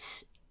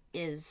didn't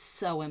is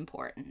so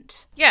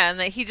important. Yeah, and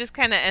that he just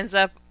kind of ends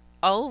up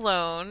all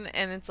alone,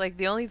 and it's like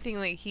the only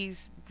thing that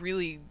he's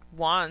really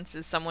wants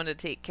is someone to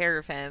take care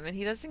of him, and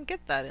he doesn't get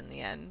that in the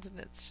end. And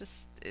it's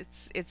just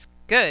it's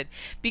good,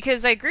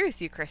 because I agree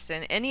with you,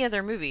 Kristen. Any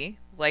other movie,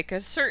 like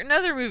a certain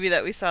other movie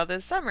that we saw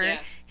this summer,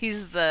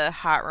 he's the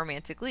hot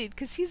romantic lead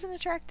because he's an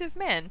attractive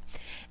man,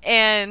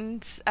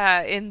 and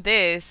in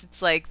this,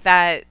 it's like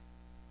that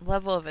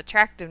level of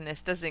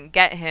attractiveness doesn't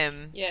get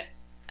him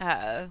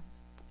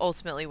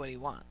ultimately what he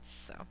wants.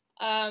 So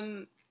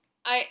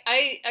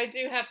I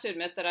do have to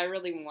admit that I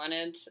really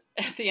wanted,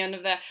 at the end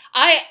of that,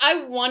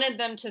 I wanted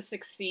them to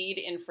succeed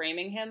in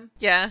framing him.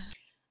 Yeah.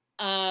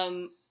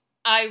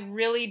 I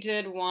really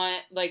did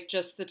want, like,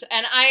 just and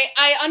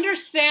I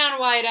understand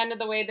why it ended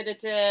the way that it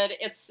did.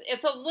 It's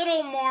a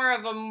little more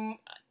of a,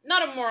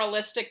 not a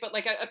moralistic, but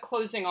like a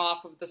closing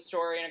off of the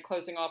story and a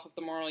closing off of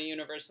the moral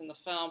universe in the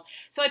film.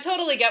 So I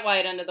totally get why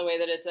it ended the way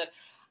that it did.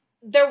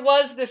 There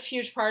was this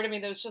huge part of me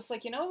that was just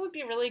like, you know what would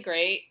be really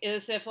great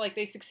is if, like,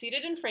 they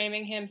succeeded in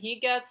framing him, he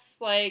gets,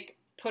 like,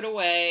 put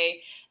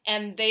away,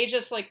 and they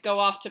just, like, go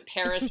off to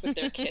Paris with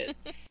their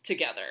kids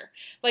together.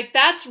 Like,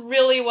 that's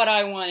really what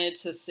I wanted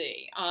to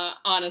see,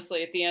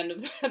 honestly, at the end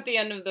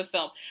of the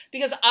film.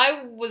 Because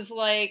I was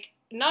like,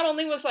 not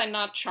only was I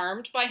not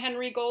charmed by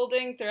Henry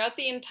Golding, throughout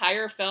the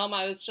entire film,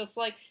 I was just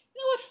like,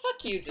 you know what,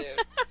 fuck you,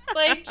 dude.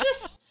 Like,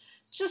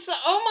 just,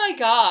 oh my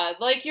god,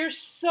 like, you're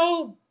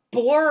so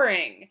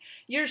boring.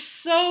 You're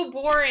so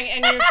boring,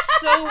 and you're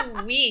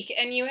so weak,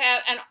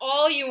 and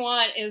all you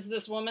want is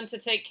this woman to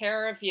take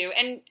care of you,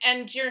 and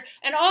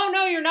oh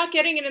no, you're not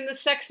getting it in the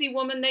sexy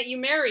woman that you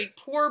married.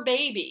 Poor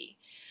baby.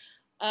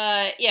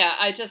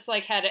 I just,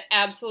 like, had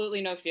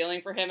absolutely no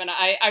feeling for him, and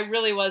I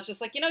really was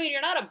just like, you know, you're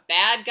not a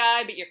bad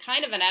guy, but you're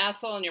kind of an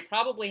asshole, and you're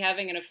probably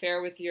having an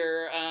affair with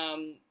your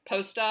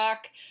postdoc.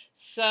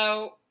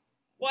 So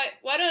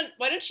why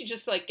don't you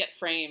just, like, get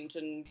framed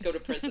and go to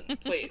prison,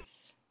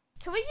 please?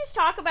 Can we just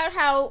talk about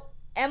how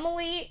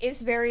Emily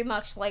is very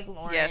much like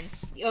Lauren?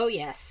 Yes. Oh,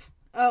 yes.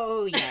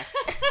 Oh, yes.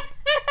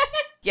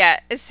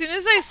 Yeah, as soon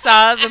as I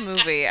saw the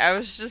movie, I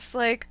was just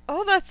like,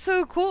 oh, that's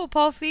so cool.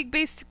 Paul Feig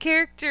based a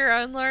character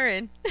on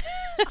Lauren.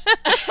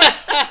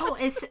 Oh,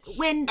 is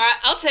when all right,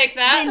 I'll take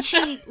that.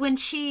 When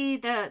she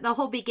the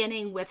whole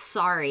beginning with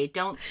sorry,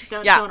 don't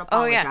apologize.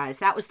 Oh, yeah.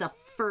 That was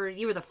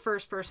you were the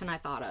first person I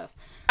thought of.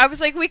 I was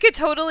like, we could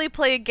totally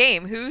play a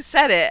game. Who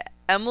said it?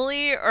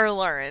 Emily or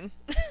Lauren?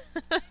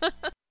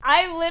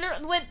 I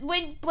literally,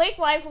 when Blake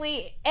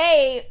Lively,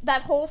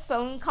 that whole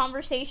phone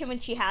conversation when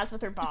she has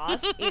with her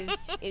boss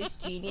is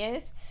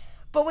genius.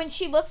 But when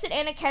she looks at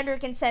Anna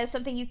Kendrick and says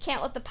something, you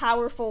can't let the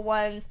powerful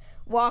ones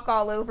walk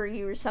all over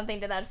you, or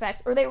something to that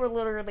effect, or they will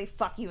literally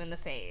fuck you in the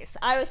face.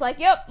 I was like,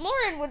 yep,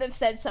 Lauren would have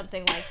said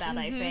something like that,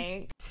 I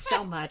think.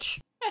 So much.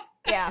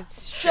 Yeah,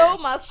 so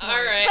much more.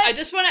 All right, but I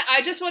just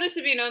want it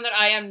to be known that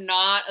I am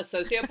not a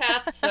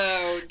sociopath,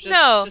 so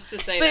just to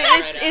say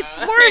that right now. It's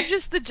more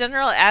just the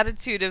general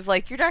attitude of,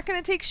 like, you're not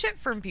going to take shit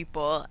from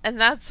people, and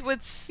that's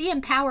what's the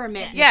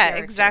empowerment. Yeah,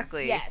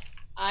 exactly. Yes.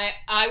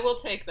 I will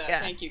take that. Yeah.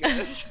 Thank you,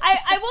 guys.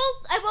 I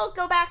will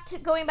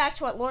going back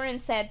to what Lauren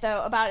said,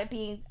 though, about it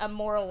being a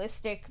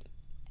moralistic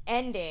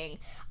ending.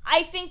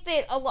 I think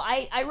that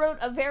I wrote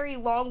a very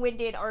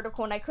long-winded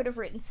article, and I could have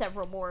written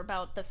several more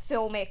about the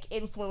filmic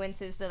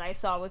influences that I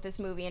saw with this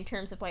movie in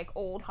terms of, like,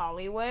 old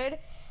Hollywood.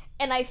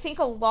 And I think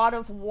a lot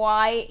of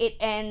why it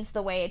ends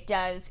the way it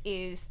does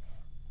is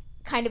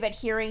kind of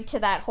adhering to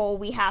that whole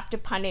we have to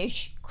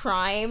punish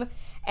crime,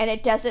 and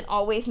it doesn't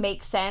always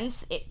make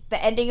sense.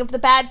 The ending of The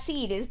Bad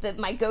Seed is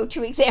my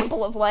go-to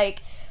example of,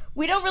 like,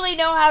 we don't really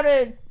know how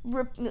to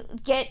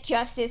get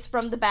justice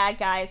from the bad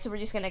guys, so we're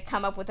just going to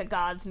come up with a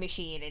God's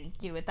machine and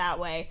do it that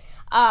way.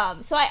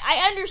 So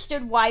I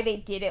understood why they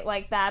did it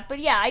like that. But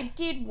yeah, I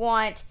did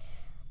want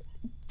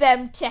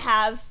them to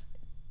have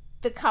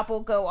the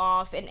couple go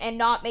off and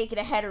not make it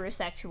a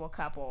heterosexual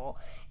couple.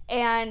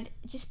 And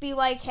just be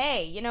like,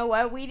 hey, you know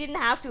what? We didn't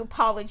have to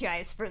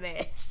apologize for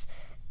this.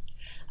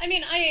 I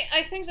mean,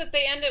 I think that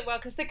they ended well,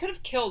 because they could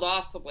have killed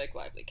off the Blake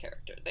Lively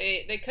character.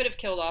 They could have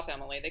killed off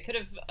Emily. They could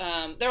have.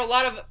 There are a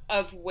lot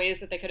of ways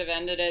that they could have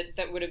ended it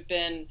that would have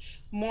been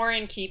more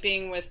in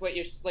keeping with what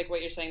you're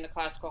saying, the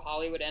classical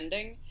Hollywood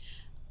ending.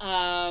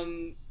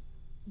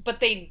 but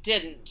they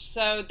didn't.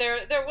 So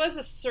there was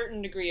a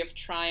certain degree of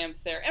triumph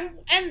there.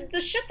 And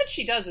the shit that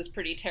she does is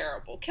pretty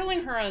terrible.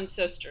 Killing her own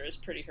sister is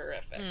pretty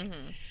horrific.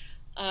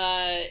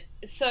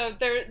 So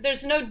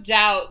there's no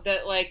doubt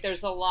that, like,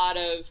 there's a lot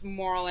of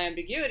moral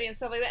ambiguity and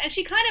stuff like that. And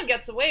she kind of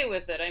gets away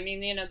with it. I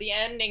mean, you know, the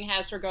ending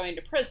has her going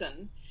to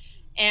prison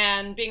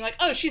and being like,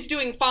 oh, she's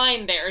doing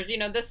fine there. You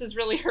know, this is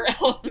really her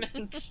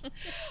element.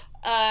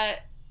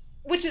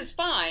 Which is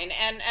fine.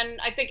 And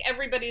I think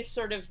everybody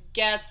sort of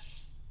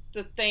gets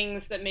the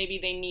things that maybe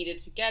they needed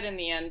to get in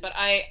the end. But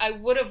I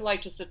would have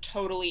liked just a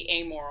totally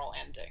amoral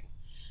ending.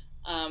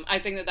 I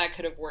think that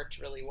could have worked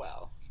really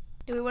well.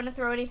 Do we want to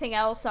throw anything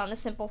else on The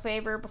Simple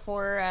Favor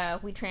before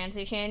we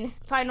transition?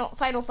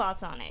 Final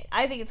thoughts on it.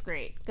 I think it's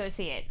great. Go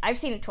see it. I've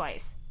seen it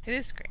twice. It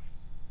is great.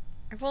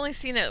 I've only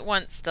seen it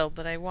once still,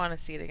 but I want to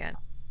see it again.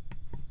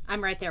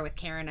 I'm right there with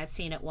Karen. I've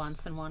seen it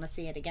once and want to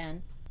see it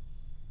again.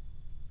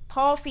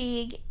 Paul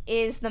Feig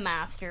is the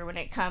master when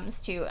it comes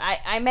to...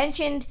 I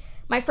mentioned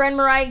my friend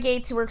Mariah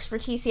Gates, who works for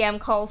TCM,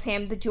 calls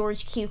him the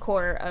George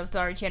Cukor of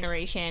our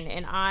generation,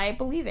 and I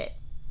believe it.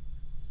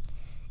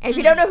 And if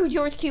you don't know who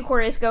George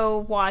Cukor is, go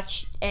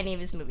watch any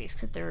of his movies,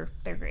 because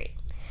they're great.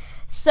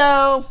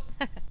 So,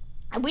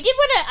 I did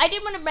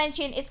want to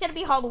mention, it's going to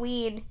be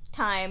Halloween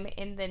time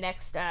in the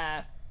next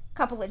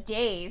couple of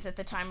days at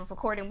the time of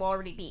recording. We'll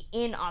already be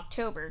in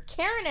October.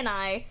 Karen and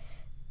I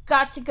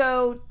got to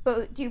go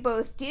do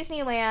both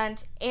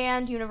Disneyland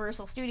and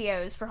Universal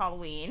Studios for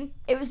Halloween.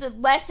 It was a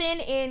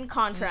lesson in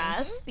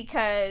contrast,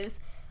 because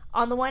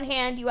on the one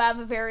hand, you have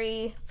a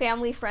very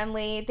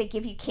family-friendly, they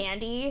give you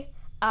candy,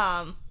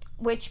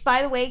 which,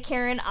 by the way,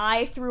 Karen,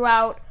 I threw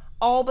out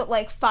all but,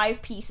 like,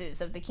 5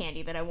 pieces of the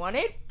candy that I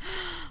wanted.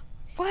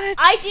 What?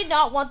 I did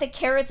not want the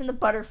carrots and the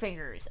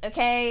Butterfingers,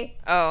 okay?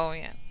 Oh,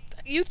 yeah.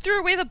 You threw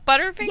away the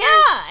Butterfingers? Yeah,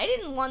 I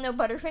didn't want no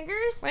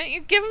Butterfingers. Why don't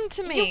you give them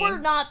to me? You were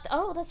not...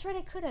 Oh, that's right,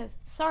 I could have.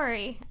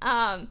 Sorry.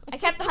 I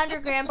kept the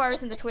 100 gram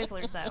bars and the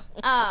Twizzlers, though.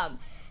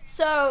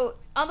 So,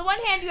 on the one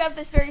hand, you have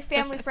this very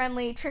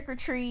family-friendly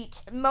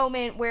trick-or-treat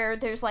moment where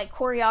there's, like,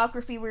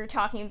 choreography. We were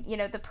talking, you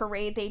know, the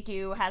parade they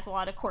do has a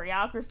lot of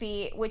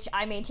choreography, which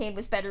I maintained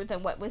was better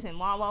than what was in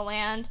La La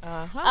Land.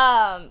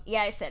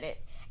 Yeah, I said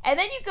it. And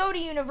then you go to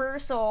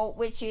Universal,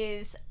 which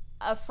is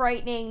a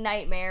frightening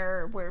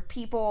nightmare where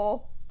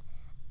people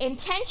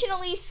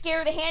intentionally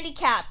scare the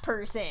handicapped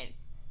person.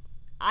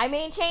 I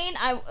maintain,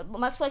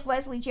 much like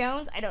Leslie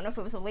Jones, I don't know if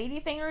it was a lady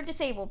thing or a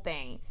disabled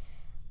thing.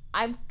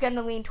 I'm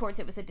gonna lean towards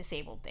it was a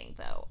disabled thing,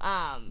 though.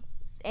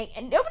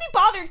 And nobody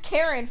bothered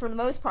Karen for the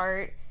most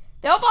part.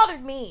 They all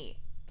bothered me.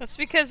 That's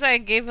because I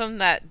gave them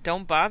that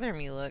don't bother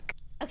me look.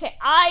 Okay,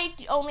 I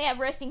only have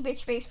resting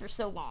bitch face for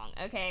so long,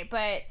 okay?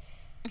 But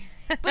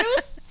it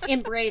was...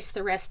 Embrace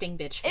the resting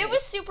bitch face. It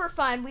was super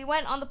fun. We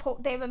went on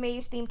they have a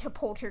maze theme to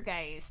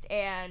Poltergeist,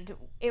 and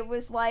it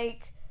was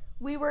like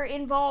we were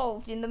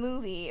involved in the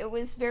movie. It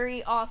was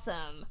very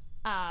awesome.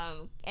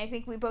 I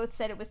think we both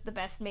said it was the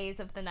best maze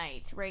of the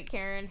night, right,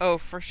 Karen? Oh,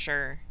 for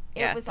sure.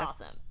 It was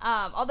awesome.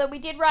 Although we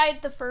did ride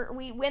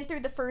we went through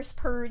the first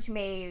Purge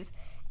maze,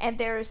 and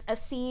there's a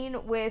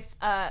scene with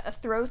a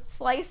throat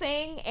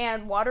slicing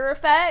and water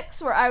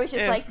effects where I was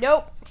just like,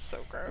 nope. So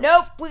gross.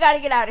 Nope, we gotta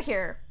get out of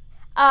here.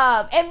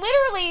 And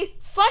literally,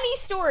 funny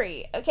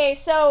story. Okay,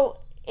 so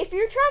if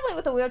you're traveling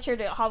with a wheelchair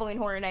to Halloween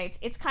Horror Nights,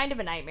 it's kind of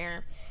a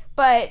nightmare.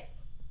 But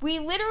we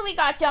literally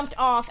got dumped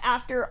off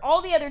after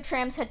all the other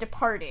trams had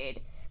departed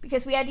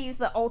because we had to use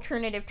the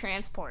alternative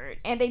transport.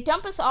 And they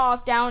dump us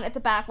off down at the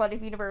back lot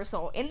of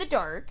Universal in the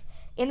dark,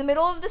 in the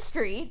middle of the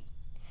street.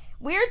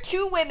 We're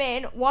 2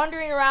 women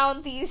wandering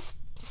around these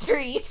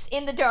streets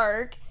in the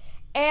dark,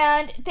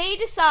 and they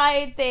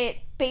decide that,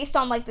 based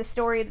on, like, the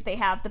story that they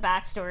have, the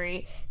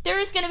backstory,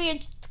 there's gonna be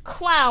a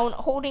clown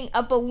holding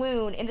a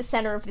balloon in the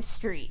center of the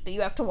street that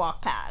you have to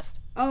walk past.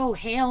 Oh,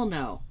 hell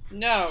no.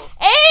 No.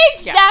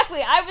 Exactly.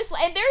 Yeah. I was,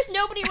 and there's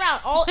nobody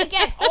around. All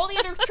the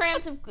other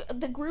trams of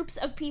the groups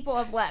of people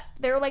have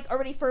left. They're, like,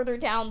 already further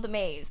down the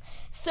maze.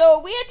 So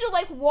we had to,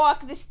 like,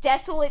 walk this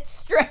desolate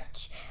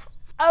stretch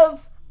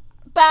of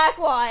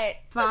backlot.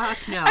 Fuck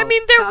no. I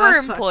mean, there were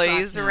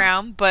employees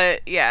around,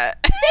 but yeah.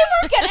 They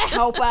weren't gonna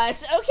help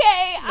us,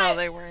 okay? No,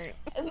 they weren't.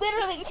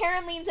 Literally,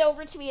 Karen leans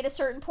over to me at a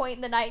certain point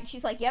in the night, and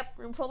she's like, yep,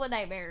 room full of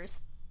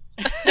nightmares.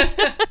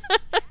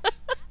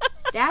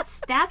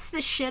 That's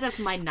the shit of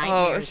my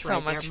nightmares so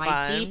right much there. fun.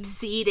 My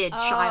deep-seated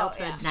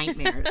childhood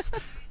nightmares.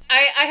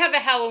 I have a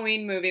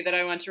Halloween movie that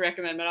I want to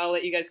recommend, but I'll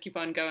let you guys keep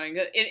on going.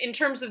 In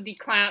terms of the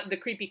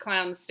creepy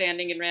clowns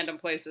standing in random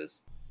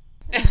places.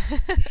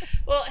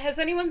 Well, has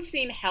anyone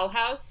seen Hell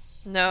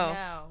House?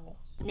 No.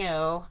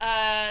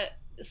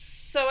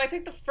 So I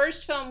think the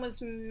first film was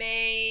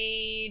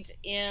made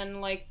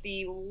in, like,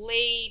 the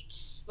late,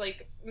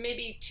 like,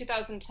 maybe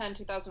 2010,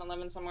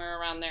 2011, somewhere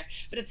around there.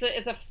 But it's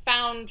a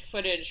found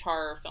footage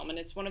horror film, and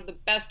it's one of the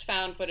best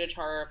found footage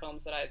horror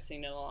films that I've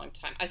seen in a long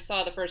time. I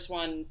saw the first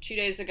one 2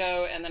 days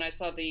ago, and then I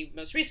saw the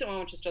most recent one,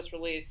 which was just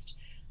released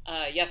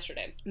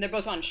yesterday. And they're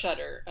both on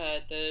Shudder,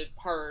 the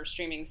horror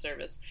streaming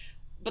service.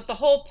 But the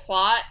whole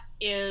plot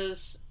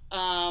is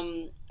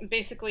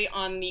basically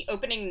on the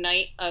opening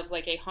night of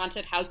like a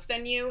haunted house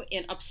venue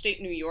in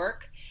upstate New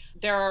York,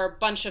 there are a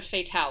bunch of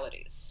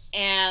fatalities.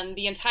 And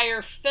the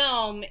entire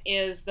film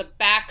is the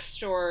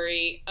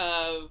backstory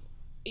of,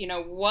 you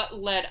know,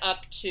 what led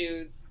up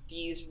to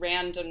these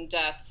random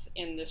deaths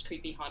in this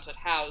creepy haunted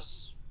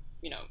house,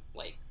 you know,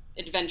 like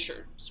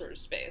adventure sort of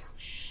space.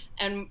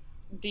 And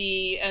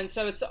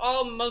so it's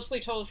all mostly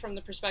told from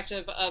the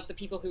perspective of the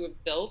people who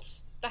have built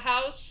the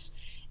house.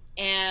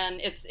 And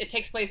it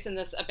takes place in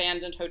this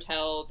abandoned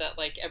hotel that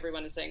like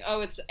everyone is saying, oh,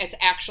 it's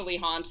actually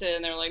haunted,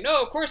 and they're like,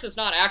 no, of course it's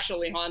not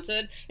actually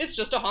haunted. It's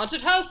just a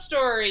haunted house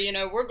story. You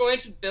know, we're going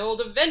to build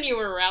a venue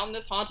around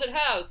this haunted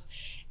house,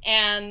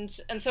 and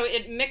so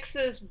it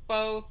mixes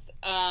both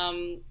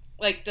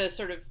like the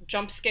sort of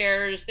jump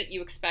scares that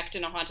you expect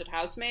in a haunted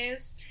house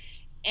maze,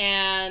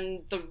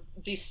 and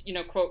these, you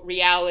know, quote,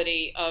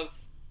 reality of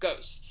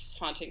ghosts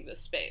haunting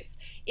this space.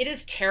 It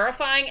is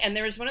terrifying, and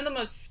there is one of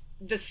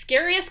the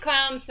scariest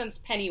clowns since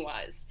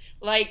Pennywise.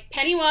 Like,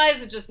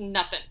 Pennywise is just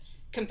nothing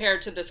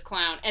compared to this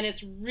clown, and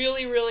it's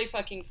really, really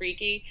fucking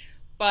freaky.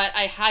 But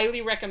I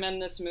highly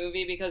recommend this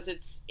movie because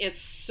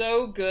it's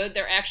so good.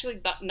 There are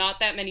actually not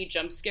that many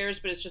jump scares,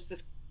 but it's just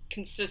this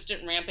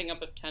consistent ramping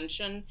up of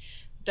tension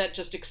that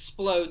just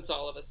explodes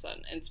all of a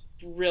sudden. And it's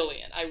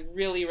brilliant. I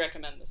really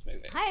recommend this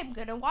movie. I am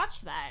gonna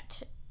watch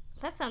that.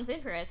 That sounds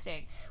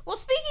interesting. Well,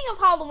 speaking of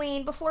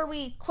Halloween, before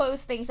we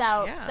close things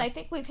out, because I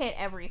think we've hit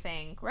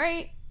everything,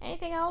 right?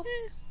 Anything else?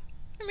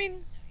 I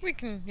mean, we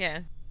can,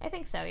 yeah. I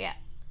think so, yeah.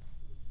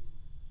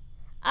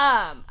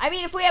 I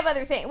mean, if we have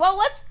other things, well,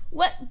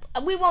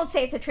 we won't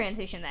say it's a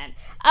transition then.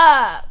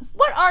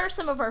 What are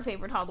some of our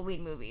favorite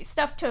Halloween movies?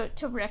 Stuff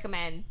to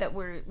recommend that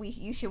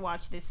you should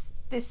watch this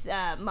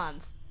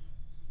month.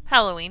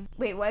 Halloween.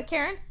 Wait, what,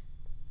 Karen?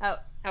 Oh.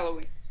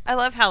 Halloween. I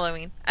love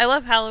Halloween.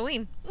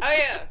 Oh,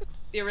 yeah.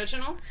 The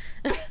original?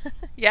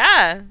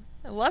 Yeah.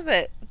 I love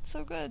it. It's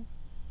so good.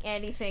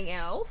 Anything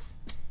else?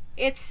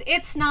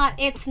 It's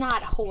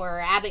not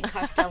horror. Abbott and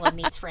Costello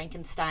meets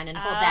Frankenstein, and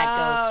Hold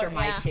That Ghost are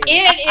my two.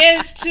 It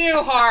is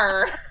too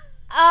horror.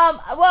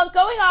 Well,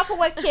 going off of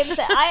what Kim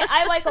said,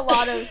 I like a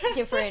lot of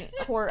different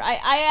horror. I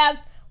have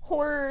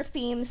horror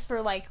themes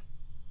for like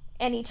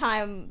any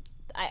time.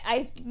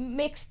 I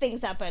mix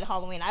things up at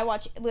Halloween. I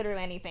watch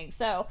literally anything.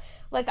 So,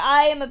 like,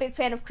 I am a big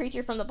fan of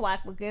Creature from the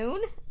Black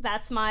Lagoon.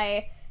 That's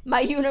my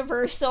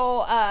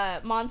universal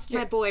monster.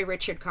 My boy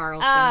Richard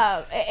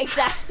Carlson.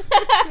 Exactly.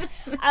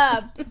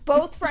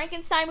 Both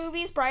Frankenstein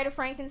movies, Bride of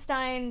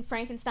Frankenstein,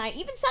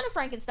 even Son of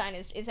Frankenstein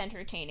is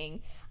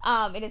entertaining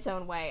in its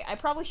own way. I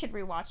probably should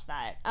rewatch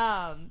that.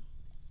 I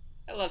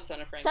love Son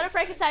of Frankenstein. Son of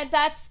Frankenstein,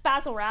 that's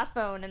Basil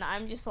Rathbone, and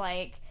I'm just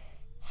like,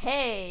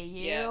 hey,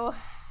 you. Yeah.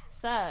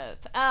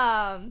 Sup?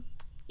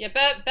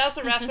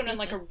 Basil Rathbone in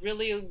like a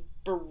really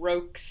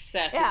Baroque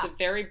set. Yeah. It's a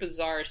very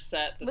bizarre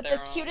set that with the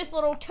cutest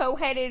little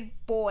toe-headed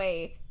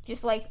boy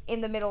just like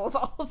in the middle of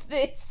all of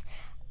this,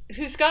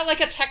 who's got like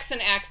a Texan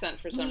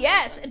accent for some reason.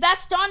 Yes,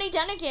 that's Donnie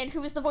Dunnigan,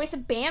 who was the voice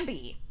of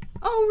Bambi.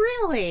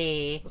 Oh,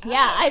 really?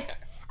 Yeah, okay.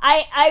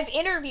 I've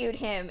interviewed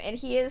him, and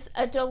he is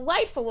a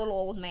delightful little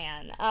old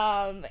man.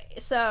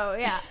 So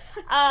yeah.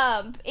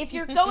 If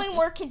you're going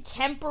more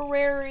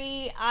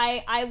contemporary,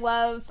 I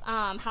love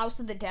House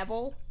of the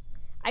Devil.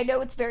 I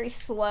know it's very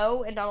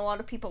slow, and not a lot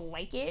of people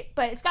like it,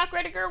 but it's got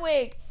Greta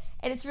Gerwig,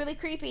 and it's really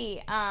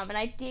creepy, and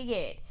I dig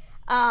it.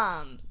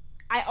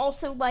 I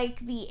also like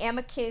the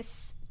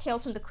Amicus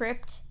Tales from the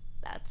Crypt.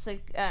 That's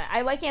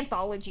I like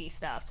anthology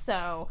stuff,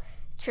 so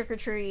Trick or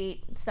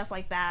Treat, stuff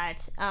like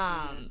that.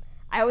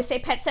 I always say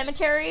Pet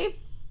Sematary,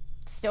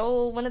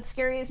 still one of the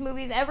scariest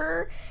movies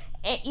ever,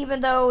 even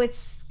though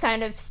it's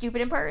kind of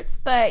stupid in parts.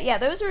 But yeah,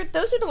 those are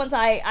the ones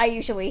I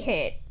usually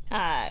hit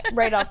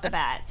right off the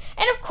bat.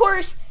 And of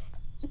course,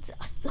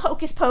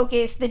 Hocus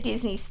Pocus, the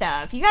Disney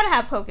stuff. You gotta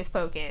have Hocus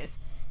Pocus.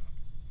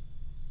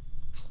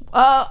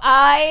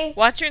 I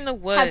Watcher in the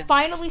Woods. have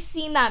finally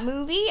seen that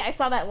movie. I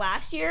saw that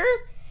last year,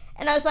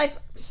 and I was like,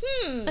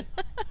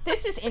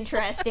 this is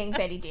interesting,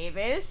 Bette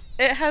Davis.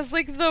 It has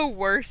like the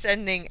worst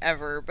ending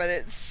ever, but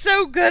it's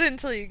so good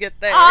until you get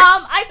there.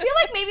 I feel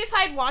like maybe if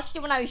I had watched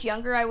it when I was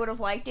younger, I would have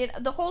liked it.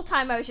 The whole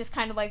time I was just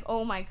kind of like,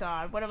 oh my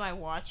god, what am I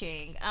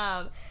watching?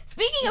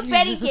 Speaking of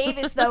Bette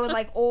Davis, though, in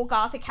like old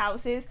Gothic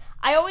houses,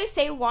 I always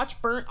say watch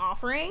Burnt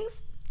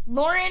Offerings.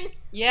 Lauren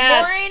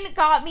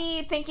got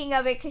me thinking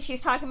of it because she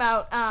was talking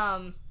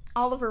about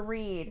Oliver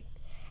Reed,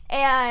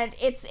 and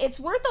it's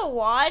worth a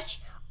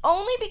watch.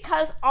 Only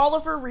because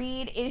Oliver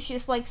Reed is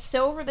just, like,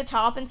 so over the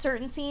top in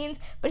certain scenes,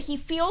 but he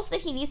feels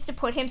that he needs to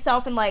put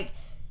himself in, like,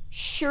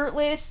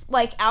 shirtless,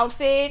 like,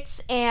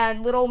 outfits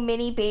and little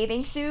mini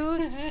bathing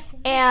suits,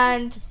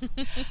 and...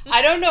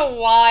 I don't know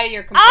why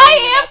you're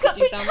complaining about this.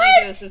 You sound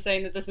like this is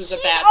saying that this is a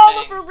bad thing.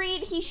 Oliver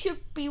Reed, he should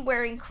be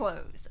wearing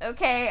clothes,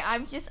 okay?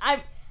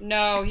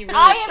 No, he really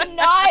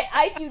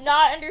I do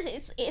not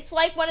understand. It's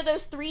like one of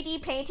those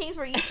 3D paintings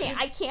where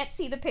I can't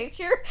see the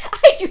picture.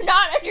 I do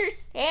not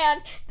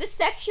understand the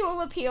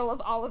sexual appeal of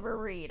Oliver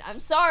Reed.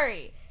 I'm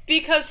sorry.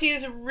 Because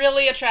he's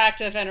really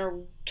attractive and a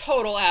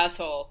total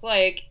asshole.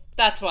 Like,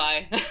 that's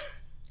why.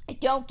 I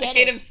don't get I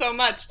hate him so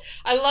much.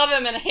 I love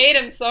him and I hate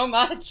him so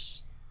much.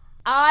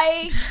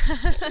 I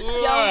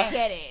don't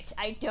get it.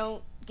 I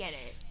don't get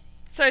it.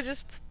 So I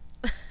just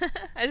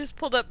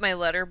pulled up my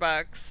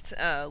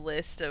Letterboxd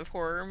list of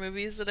horror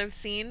movies that I've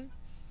seen.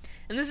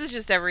 And this is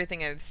just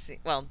everything I've seen.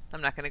 Well,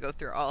 I'm not going to go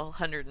through all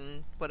 100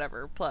 and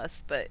whatever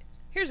plus, but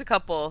here's a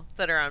couple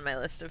that are on my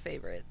list of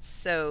favorites.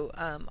 So,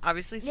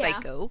 obviously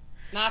Psycho.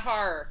 Not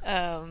horror.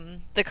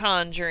 The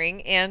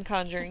Conjuring and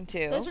Conjuring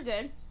 2. Those are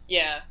good.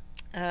 Yeah.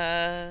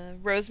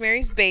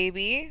 Rosemary's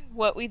Baby,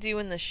 What We Do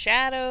in the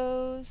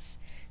Shadows,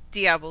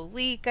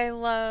 Diabolique I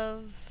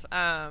love,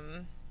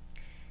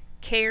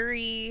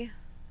 Carrie,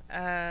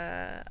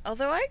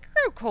 although I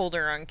grow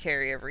colder on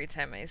Carrie every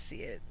time I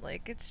see it.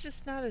 Like, it's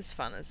just not as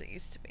fun as it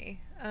used to be.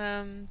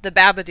 The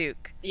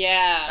Babadook.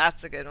 Yeah.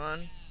 That's a good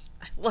one.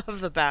 I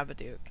love the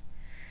Babadook.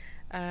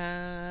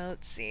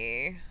 Let's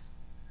see.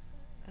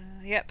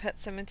 Pet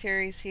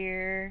Sematari's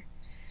here.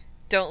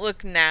 Don't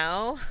Look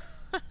Now.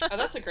 Oh,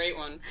 that's a great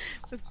one.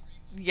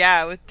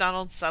 with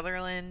Donald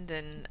Sutherland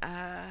and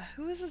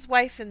who was his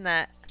wife in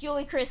that?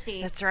 Julie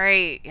Christie. That's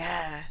right.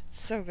 Yeah,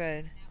 so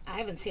good. I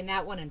haven't seen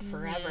that one in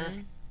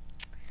forever.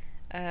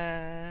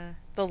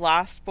 The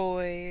Lost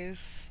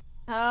Boys.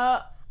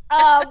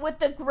 With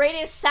the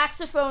greatest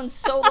saxophone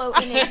solo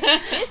in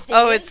existence.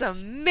 Oh, it's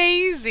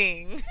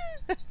amazing.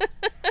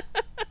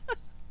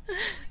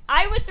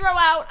 I would throw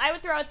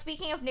out,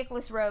 speaking of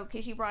Nicholas Roeg,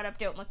 because you brought up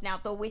Don't Look Now,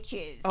 The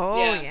Witches.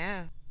 Oh,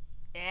 yeah.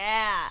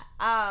 Yeah.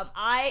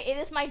 It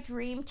is my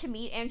dream to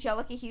meet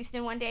Angelica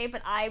Houston one day,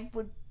 but I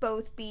would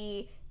both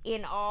be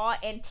in awe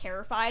and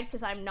terrified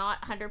because I'm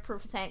not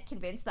 100%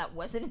 convinced that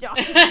wasn't a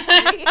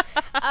documentary.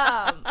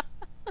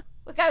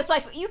 Look, I was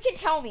like, you can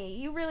tell me,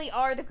 you really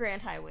are the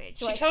Grand High Witch.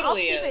 She like,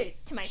 totally I'll keep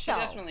is. it to myself.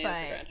 She definitely but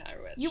is the Grand High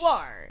Witch.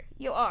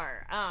 You are.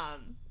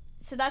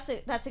 So that's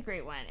a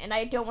great one, and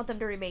I don't want them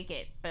to remake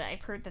it, but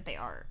I've heard that they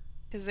are.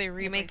 Because they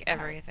remake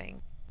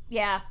everything.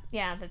 Yeah,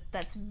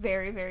 that's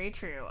very, very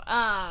true.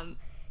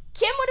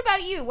 Kim, what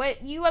about you?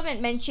 You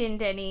haven't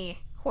mentioned any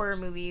horror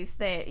movies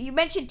that you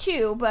mentioned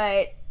 2,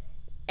 but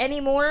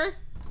any more?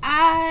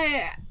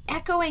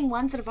 Echoing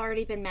ones that have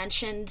already been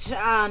mentioned.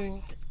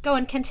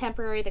 Going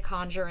contemporary, The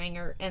Conjuring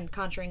and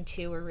Conjuring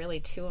 2 are really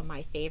 2 of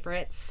my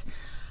favorites.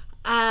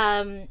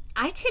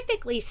 I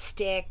typically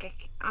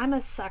I'm a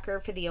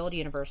sucker for the old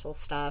Universal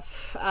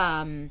stuff.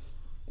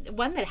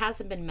 One that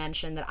hasn't been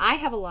mentioned that I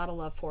have a lot of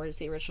love for is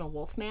the original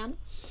Wolfman.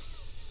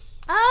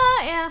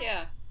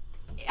 Yeah.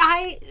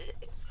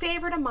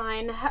 Favorite of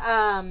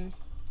mine,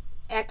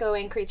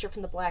 echoing Creature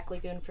from the Black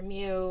Lagoon from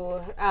you,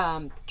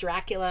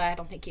 Dracula. I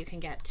don't think you can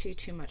get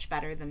too much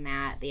better than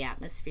that. The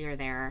atmosphere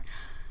there.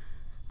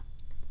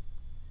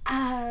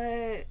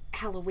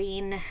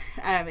 Halloween,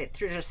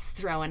 just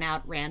throwing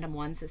out random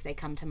ones as they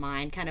come to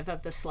mind, kind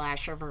of the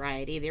slasher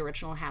variety. The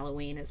original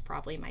Halloween is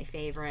probably my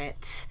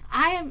favorite.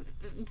 I am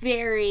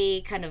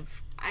very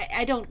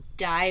I don't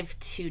dive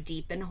too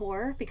deep in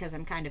horror because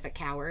I'm kind of a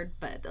coward,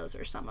 but those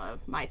are some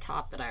of my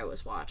top that I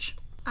always watch.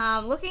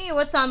 Looking at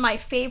what's on my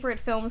favorite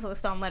films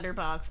list on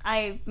Letterboxd,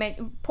 I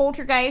meant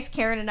Poltergeist.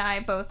 Karen and I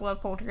both love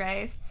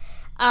Poltergeist.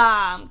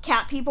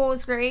 Cat People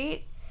is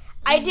great.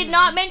 I did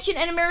not mention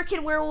An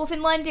American Werewolf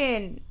in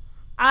London.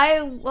 I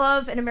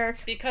love An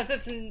American... Because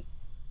it's not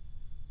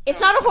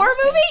a horror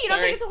movie? You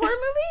don't think it's a horror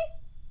movie?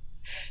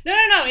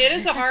 No. It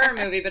is a horror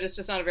movie, but it's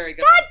just not a very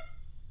good God one.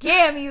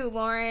 Damn you,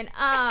 Lauren.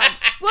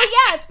 Well,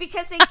 yeah, it's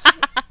because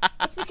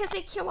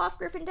they kill off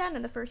Griffin Dunn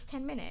in the first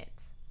 10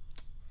 minutes.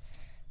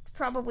 It's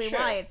probably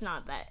why it's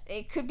not that.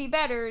 It could be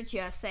better,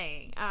 just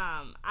saying.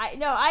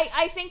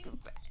 I think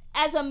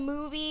as a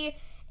movie,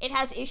 it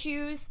has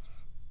issues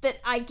that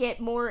I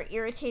get more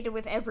irritated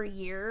with every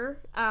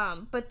year,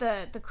 but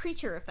the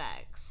creature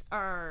effects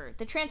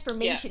the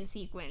transformation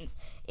sequence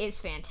is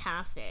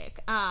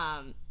fantastic.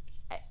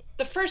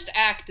 The first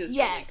act is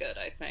really good,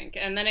 I think,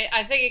 and then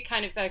I think it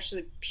kind of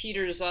actually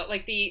peters out.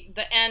 Like the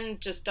end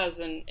just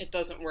doesn't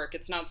work.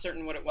 It's not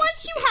certain what it wants.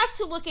 Once you have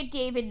to look at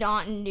David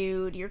Naughton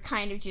nude, you're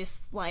kind of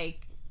just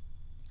like,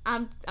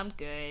 I'm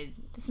good.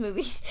 This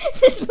movie's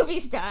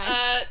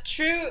done.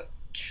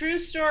 True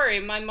story.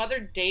 My mother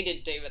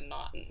dated David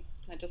Naughton.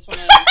 I just want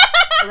to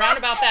around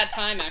about that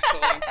time,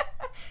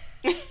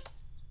 actually.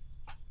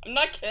 I'm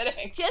not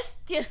kidding.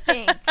 Just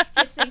think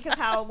of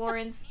how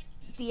Lauren's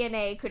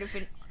DNA could have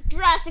been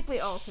drastically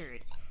altered.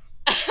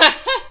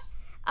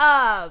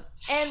 And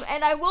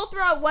I will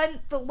throw out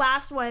the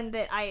last one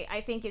that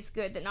I think is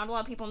good that not a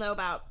lot of people know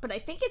about, but I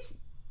think it's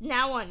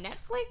now on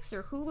Netflix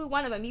or Hulu.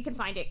 One of them, you can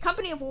find it.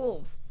 Company of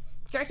Wolves.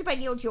 It's directed by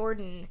Neil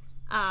Jordan,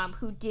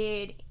 who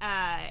did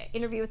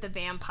Interview with the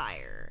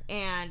Vampire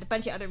and a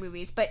bunch of other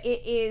movies, but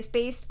it is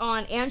based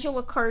on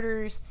Angela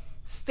Carter's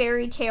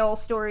fairy tale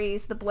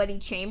stories, The Bloody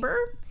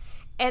Chamber,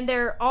 and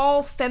they're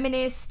all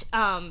feminist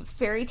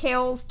fairy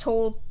tales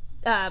told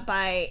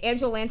by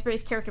Angela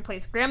Lansbury's character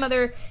plays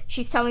grandmother.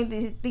 She's telling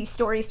these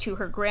stories to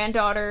her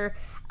granddaughter,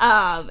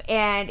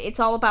 and it's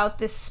all about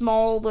this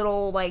small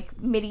little like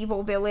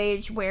medieval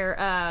village where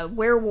a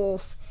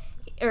werewolf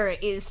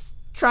is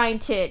trying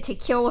to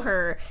kill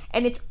her,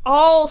 and it's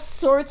all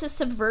sorts of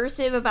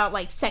subversive about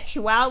like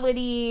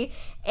sexuality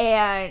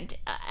and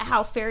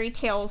how fairy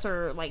tales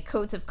are like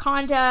codes of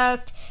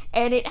conduct,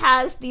 and it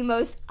has the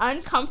most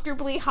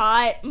uncomfortably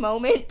hot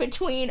moment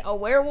between a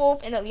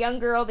werewolf and a young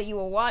girl that you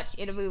will watch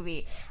in a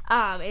movie.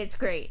 And it's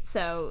great.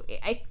 So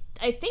I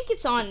think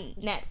it's on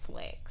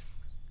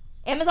Netflix,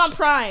 Amazon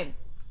Prime.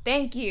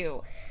 Thank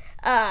you.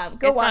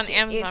 Go watch it.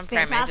 Amazon It's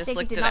Prime. fantastic.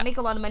 It did it not up. make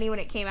a lot of money when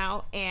it came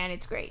out, and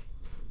it's great.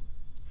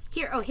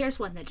 Here's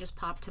one that just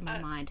popped to my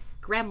mind.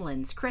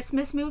 Gremlins,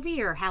 Christmas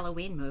movie or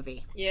Halloween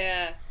movie?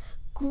 Yeah.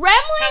 Gremlins,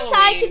 I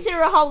Halloween.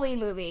 consider a Halloween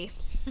movie.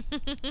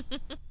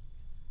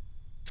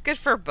 It's good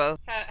for both.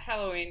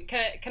 Halloween.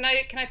 Can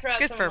I throw out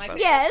Good some for of my both.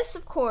 favorites? Yes,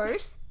 of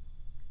course.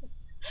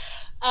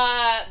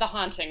 The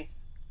Haunting.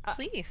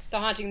 Please. The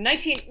Haunting.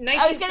 1961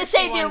 I was gonna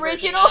say the version,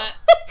 original. not-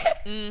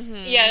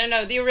 Mm-hmm. Yeah,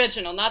 no, the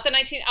original, not the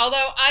 19.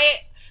 Although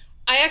I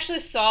actually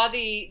saw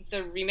the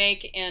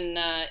remake in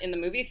the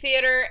movie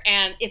theater,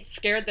 and it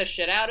scared the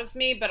shit out of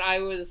me. But I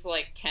was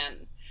like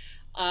 10,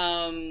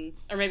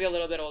 or maybe a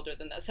little bit older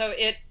than that. So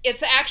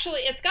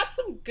it's got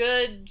some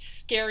good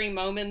scary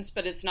moments,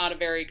 but it's not a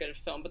very good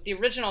film. But the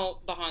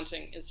original, The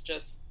Haunting, is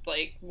just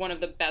like one of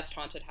the best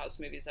haunted house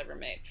movies ever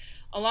made.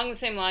 Along the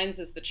same lines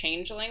as The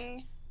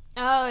Changeling.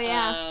 Oh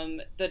yeah.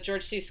 The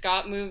George C.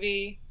 Scott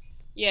movie.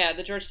 Yeah,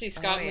 the George C.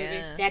 Scott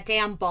movie. That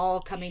damn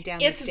ball coming down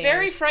It's the stairs.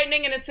 very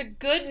frightening, and it's a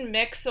good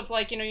mix of,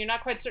 like, you're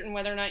not quite certain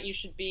whether or not you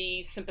should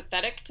be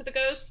sympathetic to the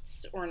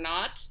ghosts or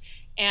not,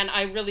 and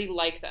I really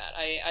like that.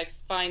 I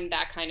find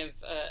that kind of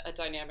a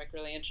dynamic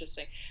really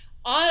interesting.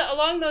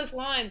 Along those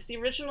lines, the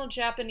original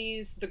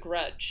Japanese The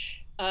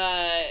Grudge,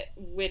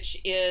 which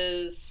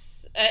is...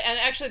 And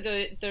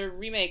actually, the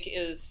remake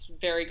is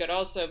very good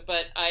also,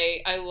 but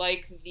I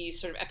like the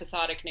sort of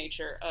episodic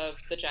nature of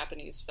the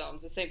Japanese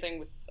films. The same thing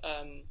with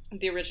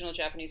the original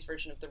Japanese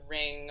version of The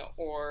Ring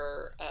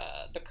or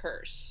The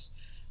Curse.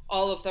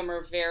 All of them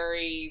are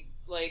very,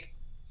 like,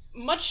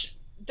 much...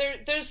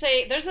 There's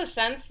a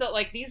sense that,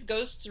 like, these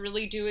ghosts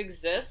really do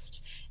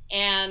exist,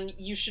 and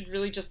you should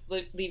really just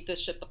leave this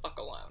shit the fuck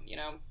alone, you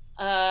know?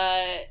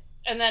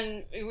 And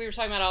then we were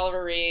talking about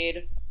Oliver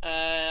Reed.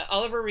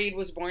 Oliver Reed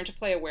was born to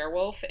play a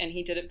werewolf, and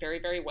he did it very,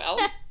 very well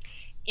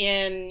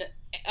in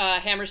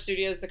Hammer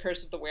Studios' The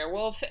Curse of the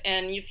Werewolf.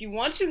 And if you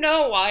want to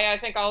know why I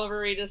think Oliver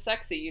Reed is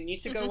sexy, you need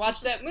to go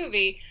watch that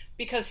movie,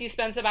 because he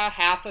spends about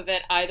half of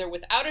it either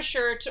without a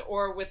shirt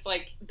or with,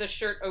 like, the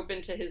shirt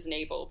open to his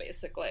navel,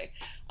 basically.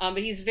 But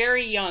he's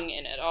very young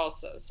in it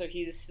also. So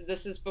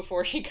this is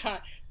before he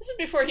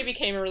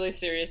became a really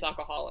serious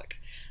alcoholic.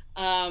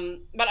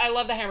 But I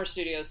love the Hammer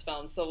Studios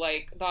films. So,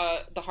 like,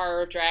 the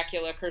Horror of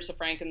Dracula, Curse of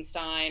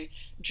Frankenstein,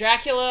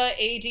 Dracula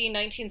AD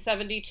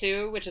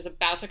 1972, which is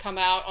about to come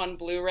out on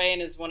Blu-ray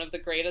and is one of the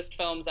greatest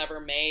films ever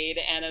made.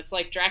 And it's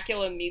like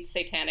Dracula meets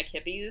satanic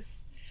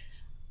hippies.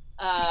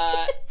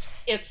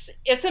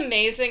 It's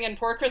amazing, and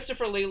poor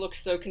Christopher Lee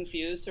looks so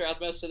confused throughout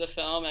most of the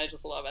film, and I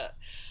just love it.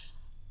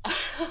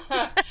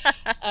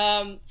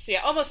 So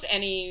yeah, almost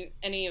any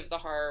of the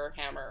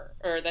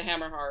the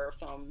Hammer horror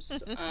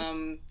films.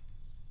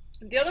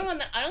 The other one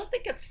that I don't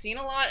think it's seen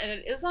a lot, and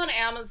it is on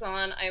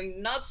Amazon.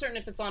 I'm not certain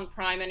if it's on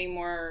Prime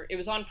anymore. It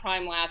was on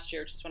Prime last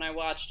year, just when I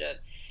watched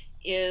it.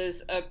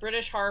 Is a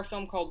British horror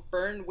film called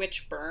Burn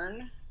Witch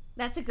Burn.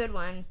 That's a good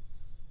one.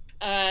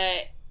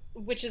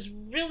 Which is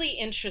really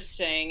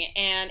interesting,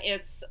 and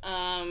it's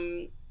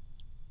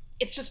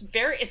just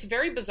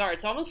very bizarre.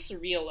 It's almost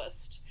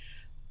surrealist,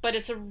 but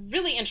it's a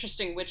really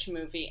interesting witch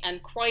movie,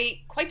 and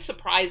quite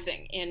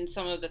surprising in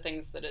some of the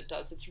things that it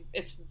does.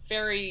 It's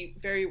very,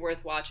 very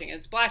worth watching.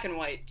 It's black and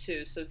white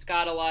too, so it's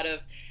got a lot of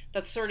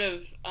that sort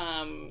of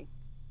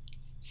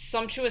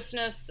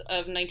sumptuousness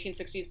of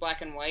 1960s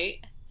black and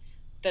white.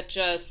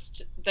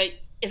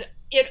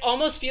 It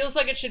almost feels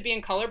like it should be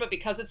in color, but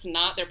because it's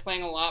not, they're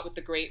playing a lot with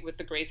the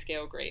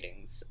grayscale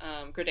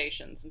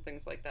gradations and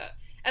things like that.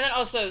 And then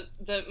also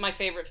my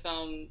favorite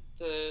film,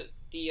 the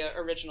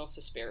original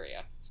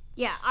Suspiria.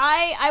 Yeah,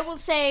 I will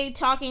say,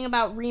 talking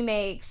about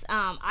remakes,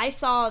 I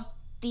saw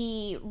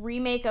the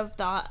remake of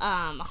the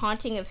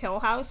Haunting of Hill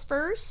House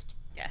first.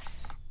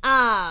 Yes.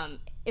 Hold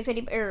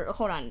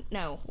on,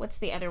 no, what's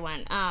the other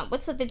one?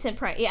 What's the Vincent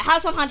Price? Yeah,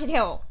 House on Haunted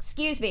Hill.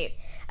 Excuse me.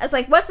 I was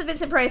like, what's the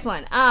Vincent Price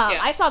one?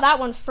 I saw that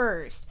one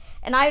first,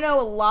 and I know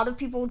a lot of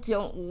people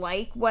don't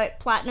like what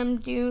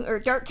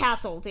Dark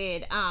Castle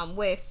did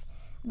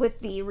with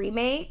the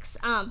remakes,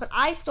 but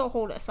I still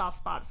hold a soft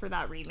spot for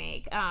that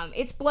remake.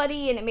 It's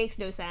bloody and it makes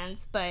no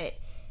sense, but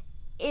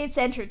it's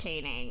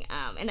entertaining,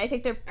 and I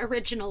think they're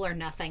original or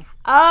nothing.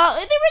 The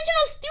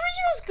original's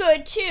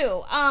good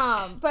too,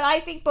 but I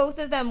think both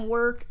of them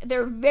work.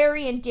 They're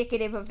very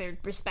indicative of their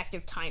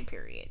respective time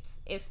periods,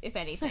 if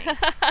anything.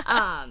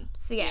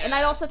 So yeah, and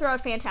I'd also throw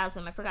out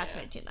Phantasm. I forgot to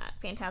mention that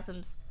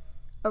Phantasm's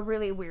a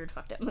really weird,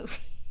 fucked up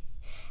movie.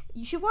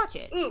 You should watch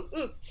it.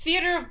 Ooh,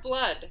 Theater of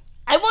Blood.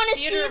 I want to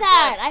see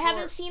that. I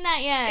haven't seen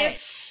that yet.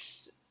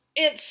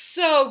 It's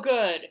so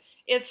good.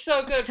 It's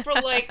so good for,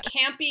 like,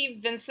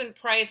 campy Vincent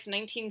Price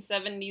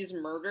 1970s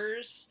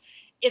murders.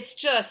 It's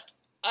just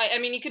I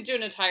mean, we could do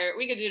an entire,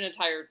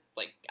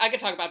 like, I could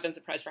talk about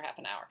Vincent Price for half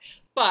an hour.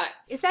 But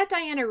is that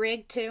Diana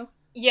Rigg too?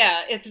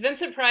 Yeah, it's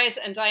Vincent Price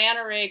and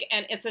Diana Rigg,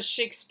 and it's a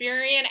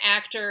Shakespearean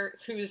actor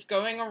who's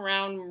going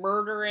around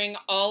murdering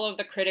all of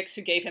the critics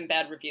who gave him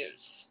bad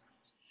reviews.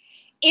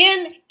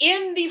 In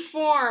the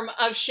form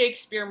of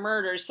Shakespeare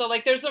murders. So,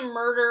 like, there's a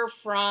murder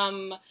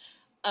from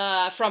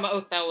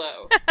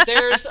Othello.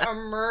 There's a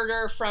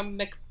murder from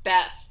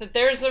Macbeth.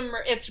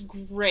 It's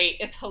great.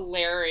 It's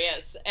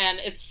hilarious. And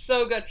it's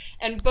so good.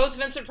 And both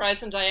Vincent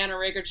Price and Diana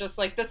Rigg are just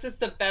like, this is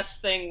the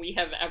best thing we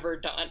have ever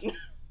done.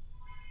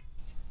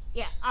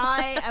 Yeah,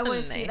 I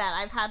want to see that.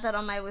 I've had that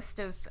on my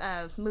list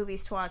of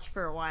movies to watch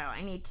for a while.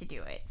 I need to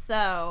do it.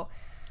 So,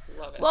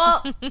 love it.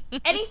 Well,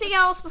 anything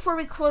else before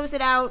we close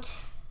it out?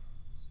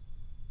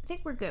 I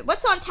think we're good.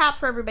 What's on tap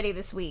for everybody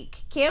this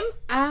week? Kim?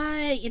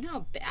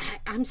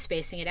 I'm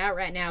spacing it out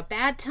right now.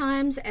 Bad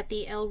Times at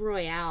the El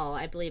Royale,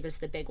 I believe, is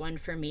the big one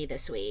for me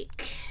this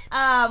week.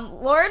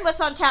 Lauren,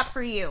 what's on tap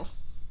for you?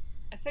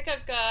 I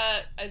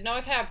know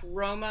I have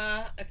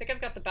Roma. I think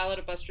I've got The Ballad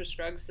of Buster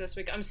Scruggs this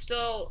week. I'm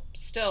still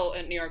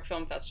at New York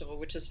Film Festival,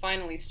 which has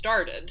finally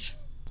started.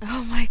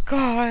 Oh my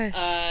gosh.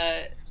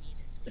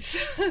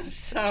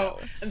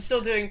 So I'm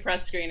still doing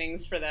press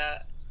screenings for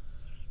that.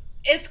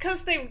 It's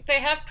because they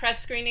have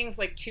press screenings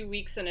like 2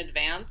 weeks in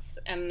advance,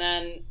 and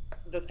then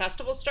the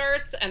festival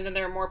starts, and then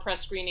there are more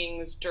press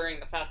screenings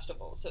during the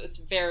festival. So it's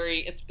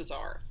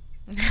bizarre.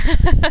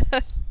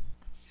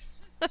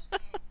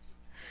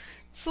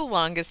 It's the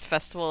longest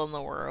festival in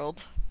the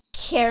world.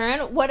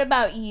 Karen, what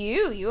about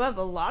you? You have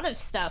a lot of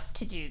stuff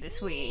to do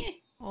this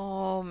week.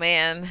 Oh,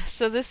 man.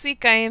 So this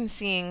week I am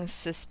seeing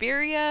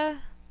Suspiria,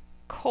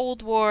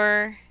 Cold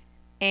War,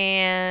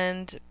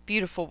 and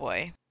Beautiful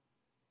Boy.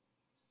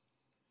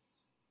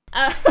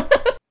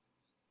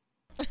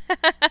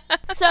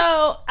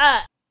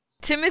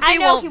 Timothy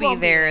won't be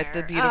there at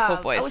the Beautiful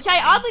Boy which I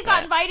oddly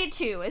got invited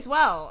to as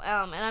well.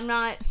 And I'm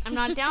not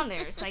down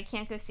there, so I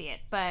can't go see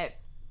it. But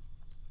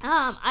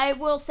I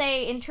will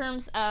say, in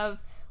terms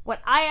of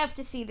what I have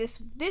to see this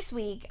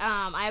week,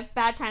 I have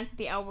Bad Times at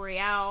the El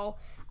Royale.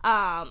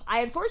 I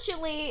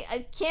unfortunately,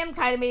 Kim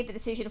kind of made the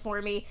decision for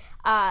me.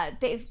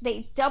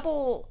 They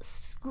double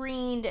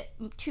screened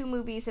 2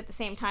 movies at the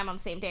same time on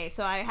the same day,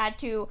 so I had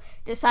to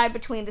decide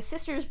between The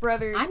Sisters,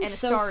 Brothers, and A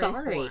Star Is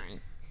Born.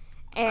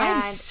 And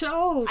I'm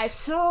so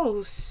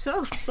sorry.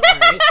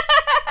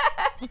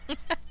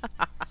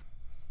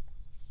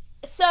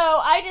 So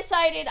I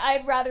decided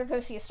I'd rather go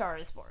see A Star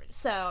Is Born.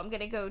 So I'm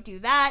going to go do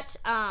that.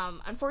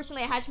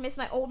 Unfortunately, I had to miss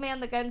my Old Man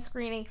the Gun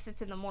screening because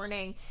it's in the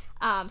morning.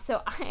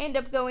 So I end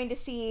up going to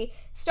see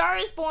Star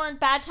Is Born,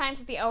 Bad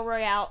Times at the El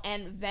Royale,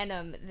 and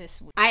Venom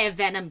this week. I have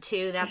Venom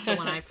too. That's the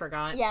one I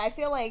forgot. Yeah, I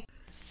feel like...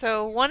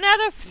 So 1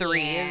 out of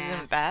 3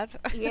 isn't bad.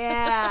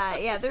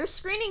 Yeah. They're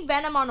screening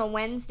Venom on a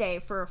Wednesday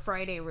for a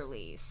Friday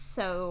release.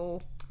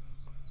 So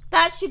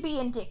that should be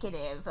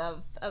indicative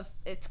of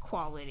its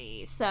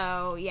quality.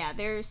 So yeah,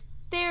 there's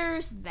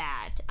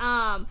that.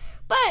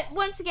 But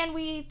once again,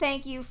 we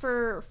thank you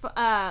for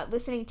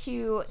listening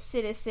to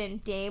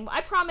Citizen Dame. I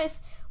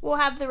promise we'll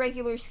have the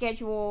regular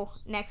schedule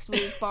next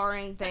week,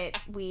 barring that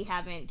we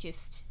haven't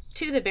just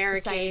to the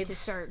barricades decided to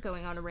start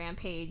going on a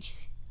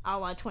rampage a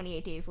la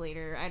 28 Days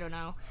Later. I don't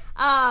know.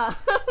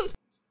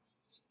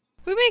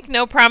 We make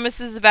no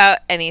promises about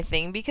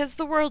anything because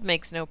the world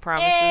makes no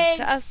promises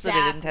to us that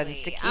it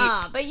intends to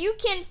keep. But you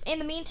can, in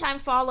the meantime,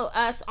 follow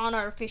us on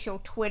our official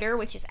Twitter,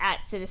 which is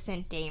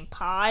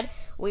 @CitizenDamePod.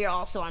 We are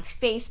also on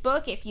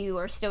Facebook, if you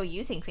are still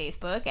using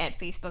Facebook, at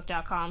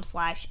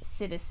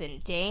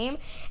facebook.com/CitizenDame.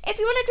 If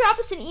you want to drop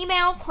us an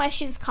email,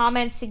 questions,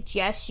 comments,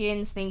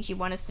 suggestions, things you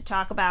want us to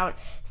talk about,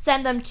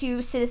 send them to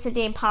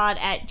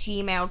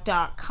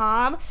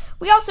citizendamepod@gmail.com.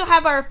 We also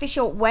have our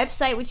official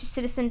website, which is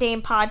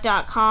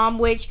citizendamepod.com,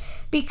 which,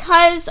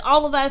 because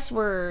all of us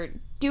were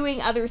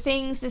doing other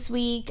things this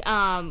week,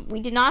 we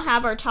did not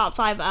have our top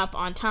 5 up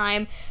on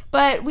time,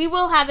 but we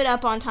will have it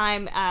up on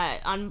time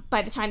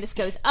by the time this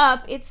goes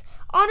up. It's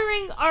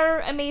honoring our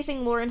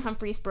amazing Lauren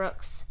Humphreys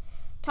Brooks,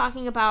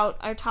 talking about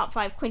our top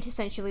 5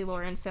 quintessentially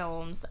Lauren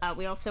films.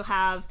 We also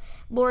have,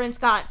 Lauren's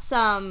got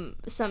some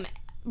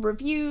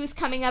reviews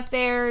coming up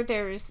there.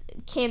 There's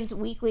Kim's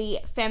weekly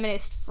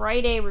Feminist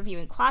Friday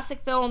reviewing classic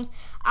films.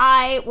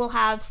 I will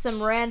have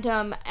some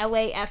random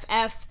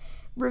LAFF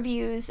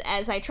reviews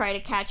as I try to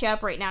catch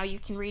up. Right now you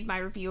can read my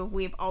review of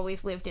We've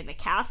Always Lived in the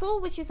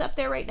Castle, which is up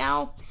there right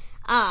now.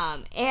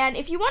 And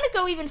if you want to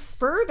go even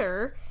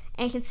further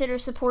and consider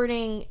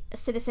supporting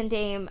Citizen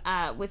Dame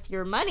with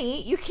your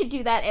money, you can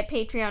do that at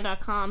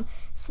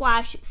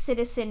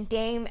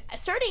patreon.com/CitizenDame.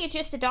 Starting at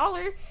just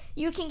 $1,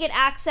 you can get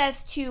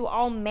access to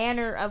all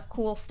manner of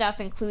cool stuff,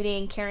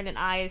 including Karen and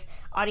I's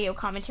audio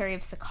commentary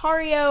of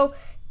Sicario.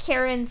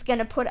 Karen's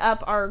gonna put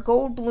up our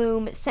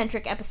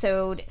Goldblum-centric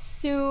episode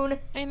soon.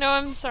 I know,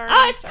 I'm sorry.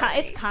 Oh,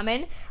 it's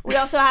coming. We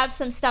also have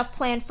some stuff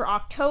planned for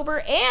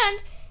October,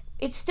 and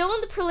it's still in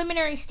the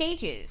preliminary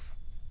stages,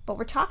 but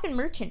we're talking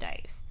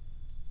merchandise.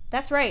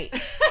 That's right.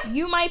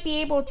 You might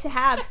be able to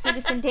have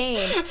Citizen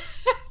Dame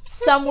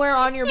somewhere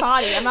on your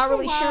body. I'm not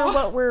really sure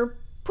what we're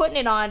putting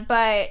it on,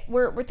 but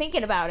we're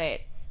thinking about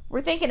it.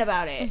 We're thinking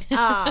about it.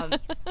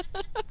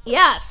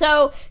 Yeah.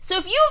 So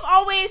if you've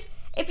always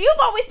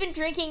been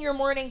drinking your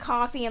morning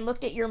coffee and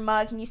looked at your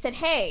mug and you said,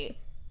 "Hey,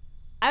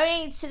 I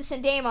need Citizen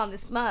Dame on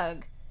this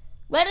mug,"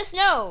 let us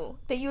know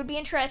that you would be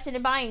interested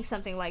in buying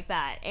something like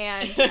that,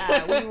 and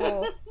we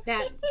will.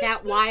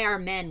 That Why Are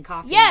Men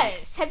coffee.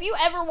 Yes. Have you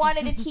ever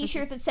wanted a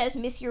T-shirt that says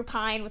 "Miss Your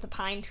Pine" with a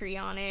pine tree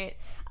on it?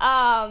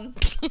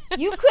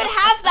 You could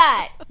have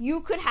that.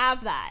 You could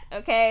have that.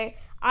 Okay.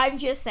 I'm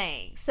just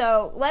saying.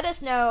 So let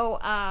us know.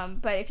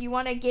 But if you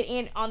want to get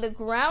in on the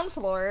ground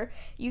floor,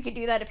 you can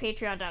do that at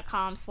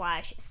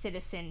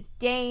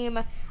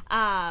patreon.com/citizendame.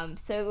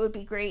 So it would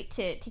be great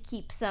to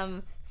keep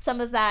some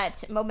of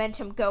that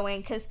momentum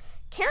going, because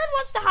Karen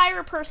wants to hire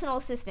a personal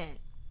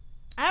assistant.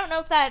 I don't know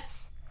if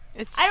that's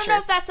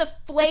a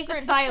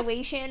flagrant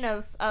violation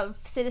of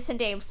Citizen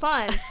Dame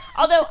funds.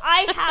 Although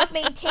I have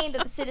maintained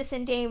that the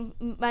Citizen Dame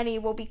money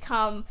will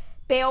become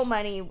bail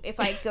money if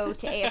I go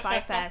to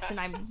AFI Fest and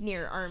I'm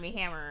near Army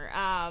Hammer.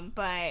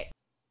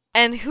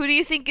 And who do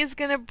you think is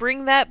gonna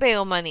bring that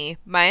bail money?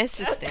 My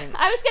assistant.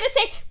 I was gonna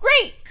say,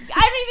 great!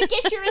 I don't even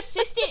get your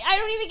assistant. I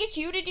don't even get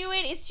you to do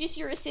it. It's just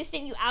your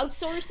assistant. You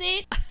outsource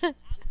it.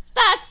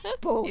 That's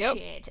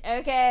bullshit.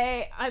 Yep.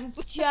 Okay, I'm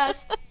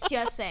just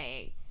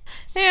saying.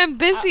 Hey, I'm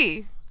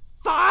busy.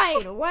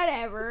 Fine,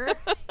 whatever.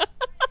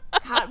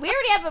 God, we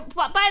already have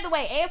by the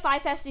way, AFI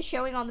Fest is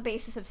showing on the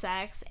basis of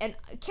sex, and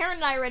Karen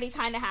and I already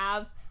kind of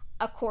have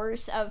a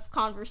course of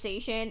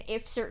conversation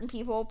if certain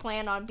people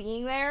plan on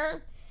being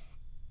there,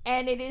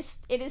 and it is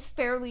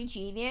fairly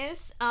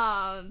genius.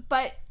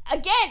 But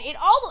again, it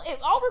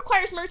all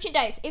requires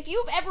merchandise. If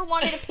you've ever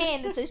wanted a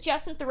pin that says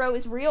Justin Theroux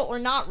is real or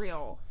not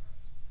real,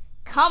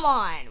 come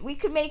on, we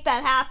could make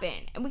that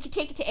happen, and we could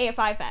take it to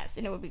AFI Fest,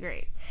 and it would be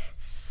great.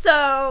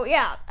 So,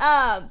 yeah,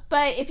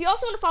 but if you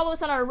also want to follow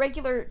us on our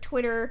regular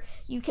Twitter,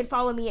 you can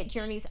follow me at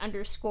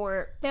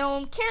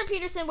journeys_film. Karen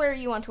Peterson, where are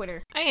you on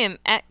Twitter? I am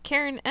at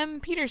Karen M.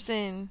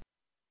 Peterson.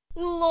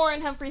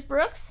 Lauren Humphreys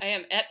Brooks. I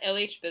am at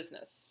LH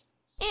Business.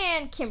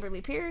 And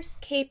Kimberly Pierce.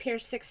 K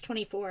Pierce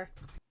 624.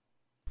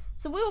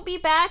 So we will be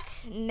back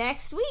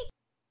next week.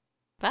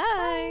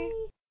 Bye.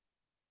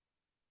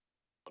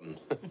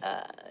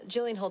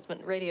 Jillian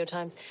Holtzman, Radio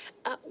Times.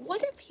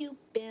 What have you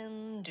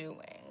been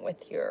doing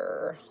with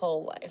your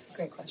whole life?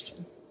 Great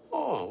question.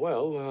 Oh,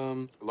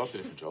 well, lots of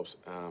different jobs.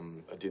 I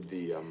did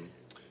the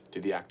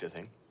actor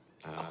thing.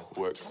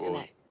 Worked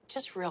for...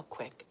 Just real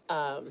quick,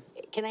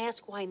 can I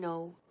ask why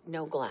no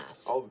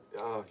glass? Oh,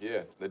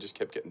 yeah, they just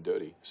kept getting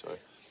dirty, so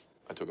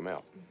I took them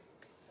out.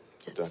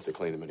 Don't have to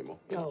clean them anymore.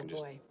 Oh,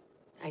 boy.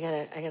 I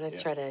gotta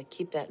try to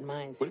keep that in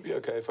mind. Would it be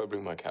okay if I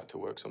bring my cat to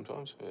work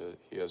sometimes?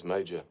 He has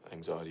major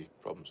anxiety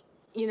problems.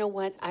 You know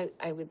what?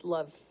 I would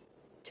love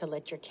to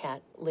let your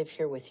cat live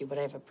here with you, but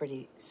I have a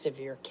pretty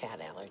severe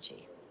cat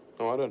allergy.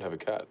 Oh, I don't have a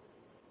cat.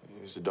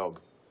 He's a dog.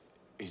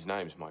 His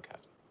name's my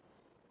cat.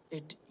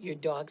 Your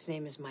dog's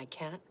name is my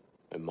cat?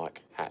 And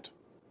Mike Hat.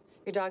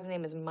 Your dog's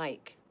name is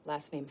Mike,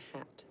 last name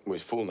Hat. Well,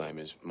 his full name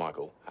is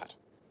Michael Hat.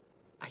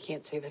 I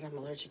can't say that I'm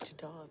allergic to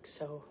dogs,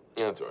 so...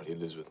 Yeah, that's all right. He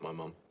lives with my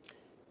mum.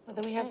 Well,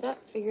 then we have that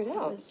figured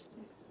out.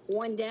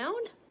 One down,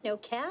 no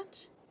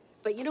cat.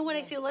 But you know what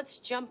I say? Let's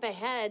jump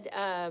ahead.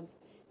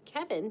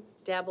 Kevin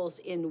dabbles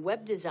in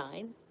web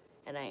design,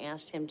 and I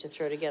asked him to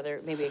throw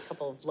together maybe a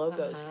couple of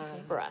logos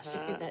for us.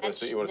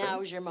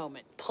 Now's your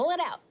moment. Pull it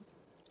out.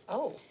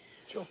 Oh,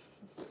 sure.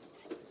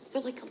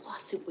 They're like a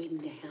lawsuit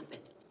waiting to happen.